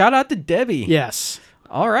right. Shout out to Debbie. Yes.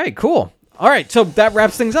 All right, cool. All right, so that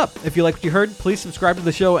wraps things up. If you like what you heard, please subscribe to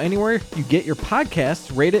the show anywhere you get your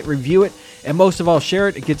podcasts, rate it, review it, and most of all, share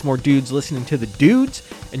it. It gets more dudes listening to the dudes,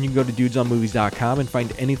 and you can go to dudesonmovies.com and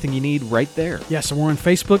find anything you need right there. Yes, and we're on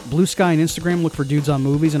Facebook, Blue Sky, and Instagram. Look for Dudes on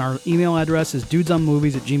Movies, and our email address is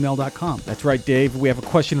dudesonmovies@gmail.com. That's right, Dave. We have a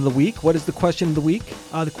question of the week. What is the question of the week?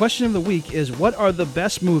 The question of the week is, what are the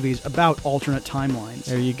best movies about alternate timelines?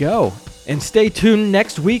 There you go. And stay tuned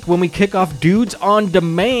next week when we kick off Dudes on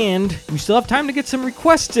Demand. We still have time to get some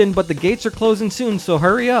requests in, but the gates are closing soon, so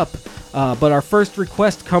hurry up. But our first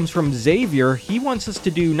request comes from Xavier. He wants us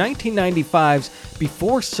to do 1995's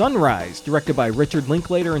Before Sunrise, directed by Richard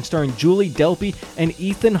Linklater and starring Julie Delpy and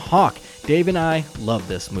Ethan Hawke. Dave and I love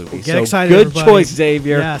this movie. Get excited, good everybody. choice,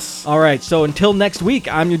 Xavier. Yes. All right, so until next week,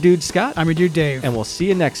 I'm your dude, Scott. I'm your dude, Dave. And we'll see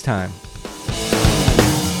you next time.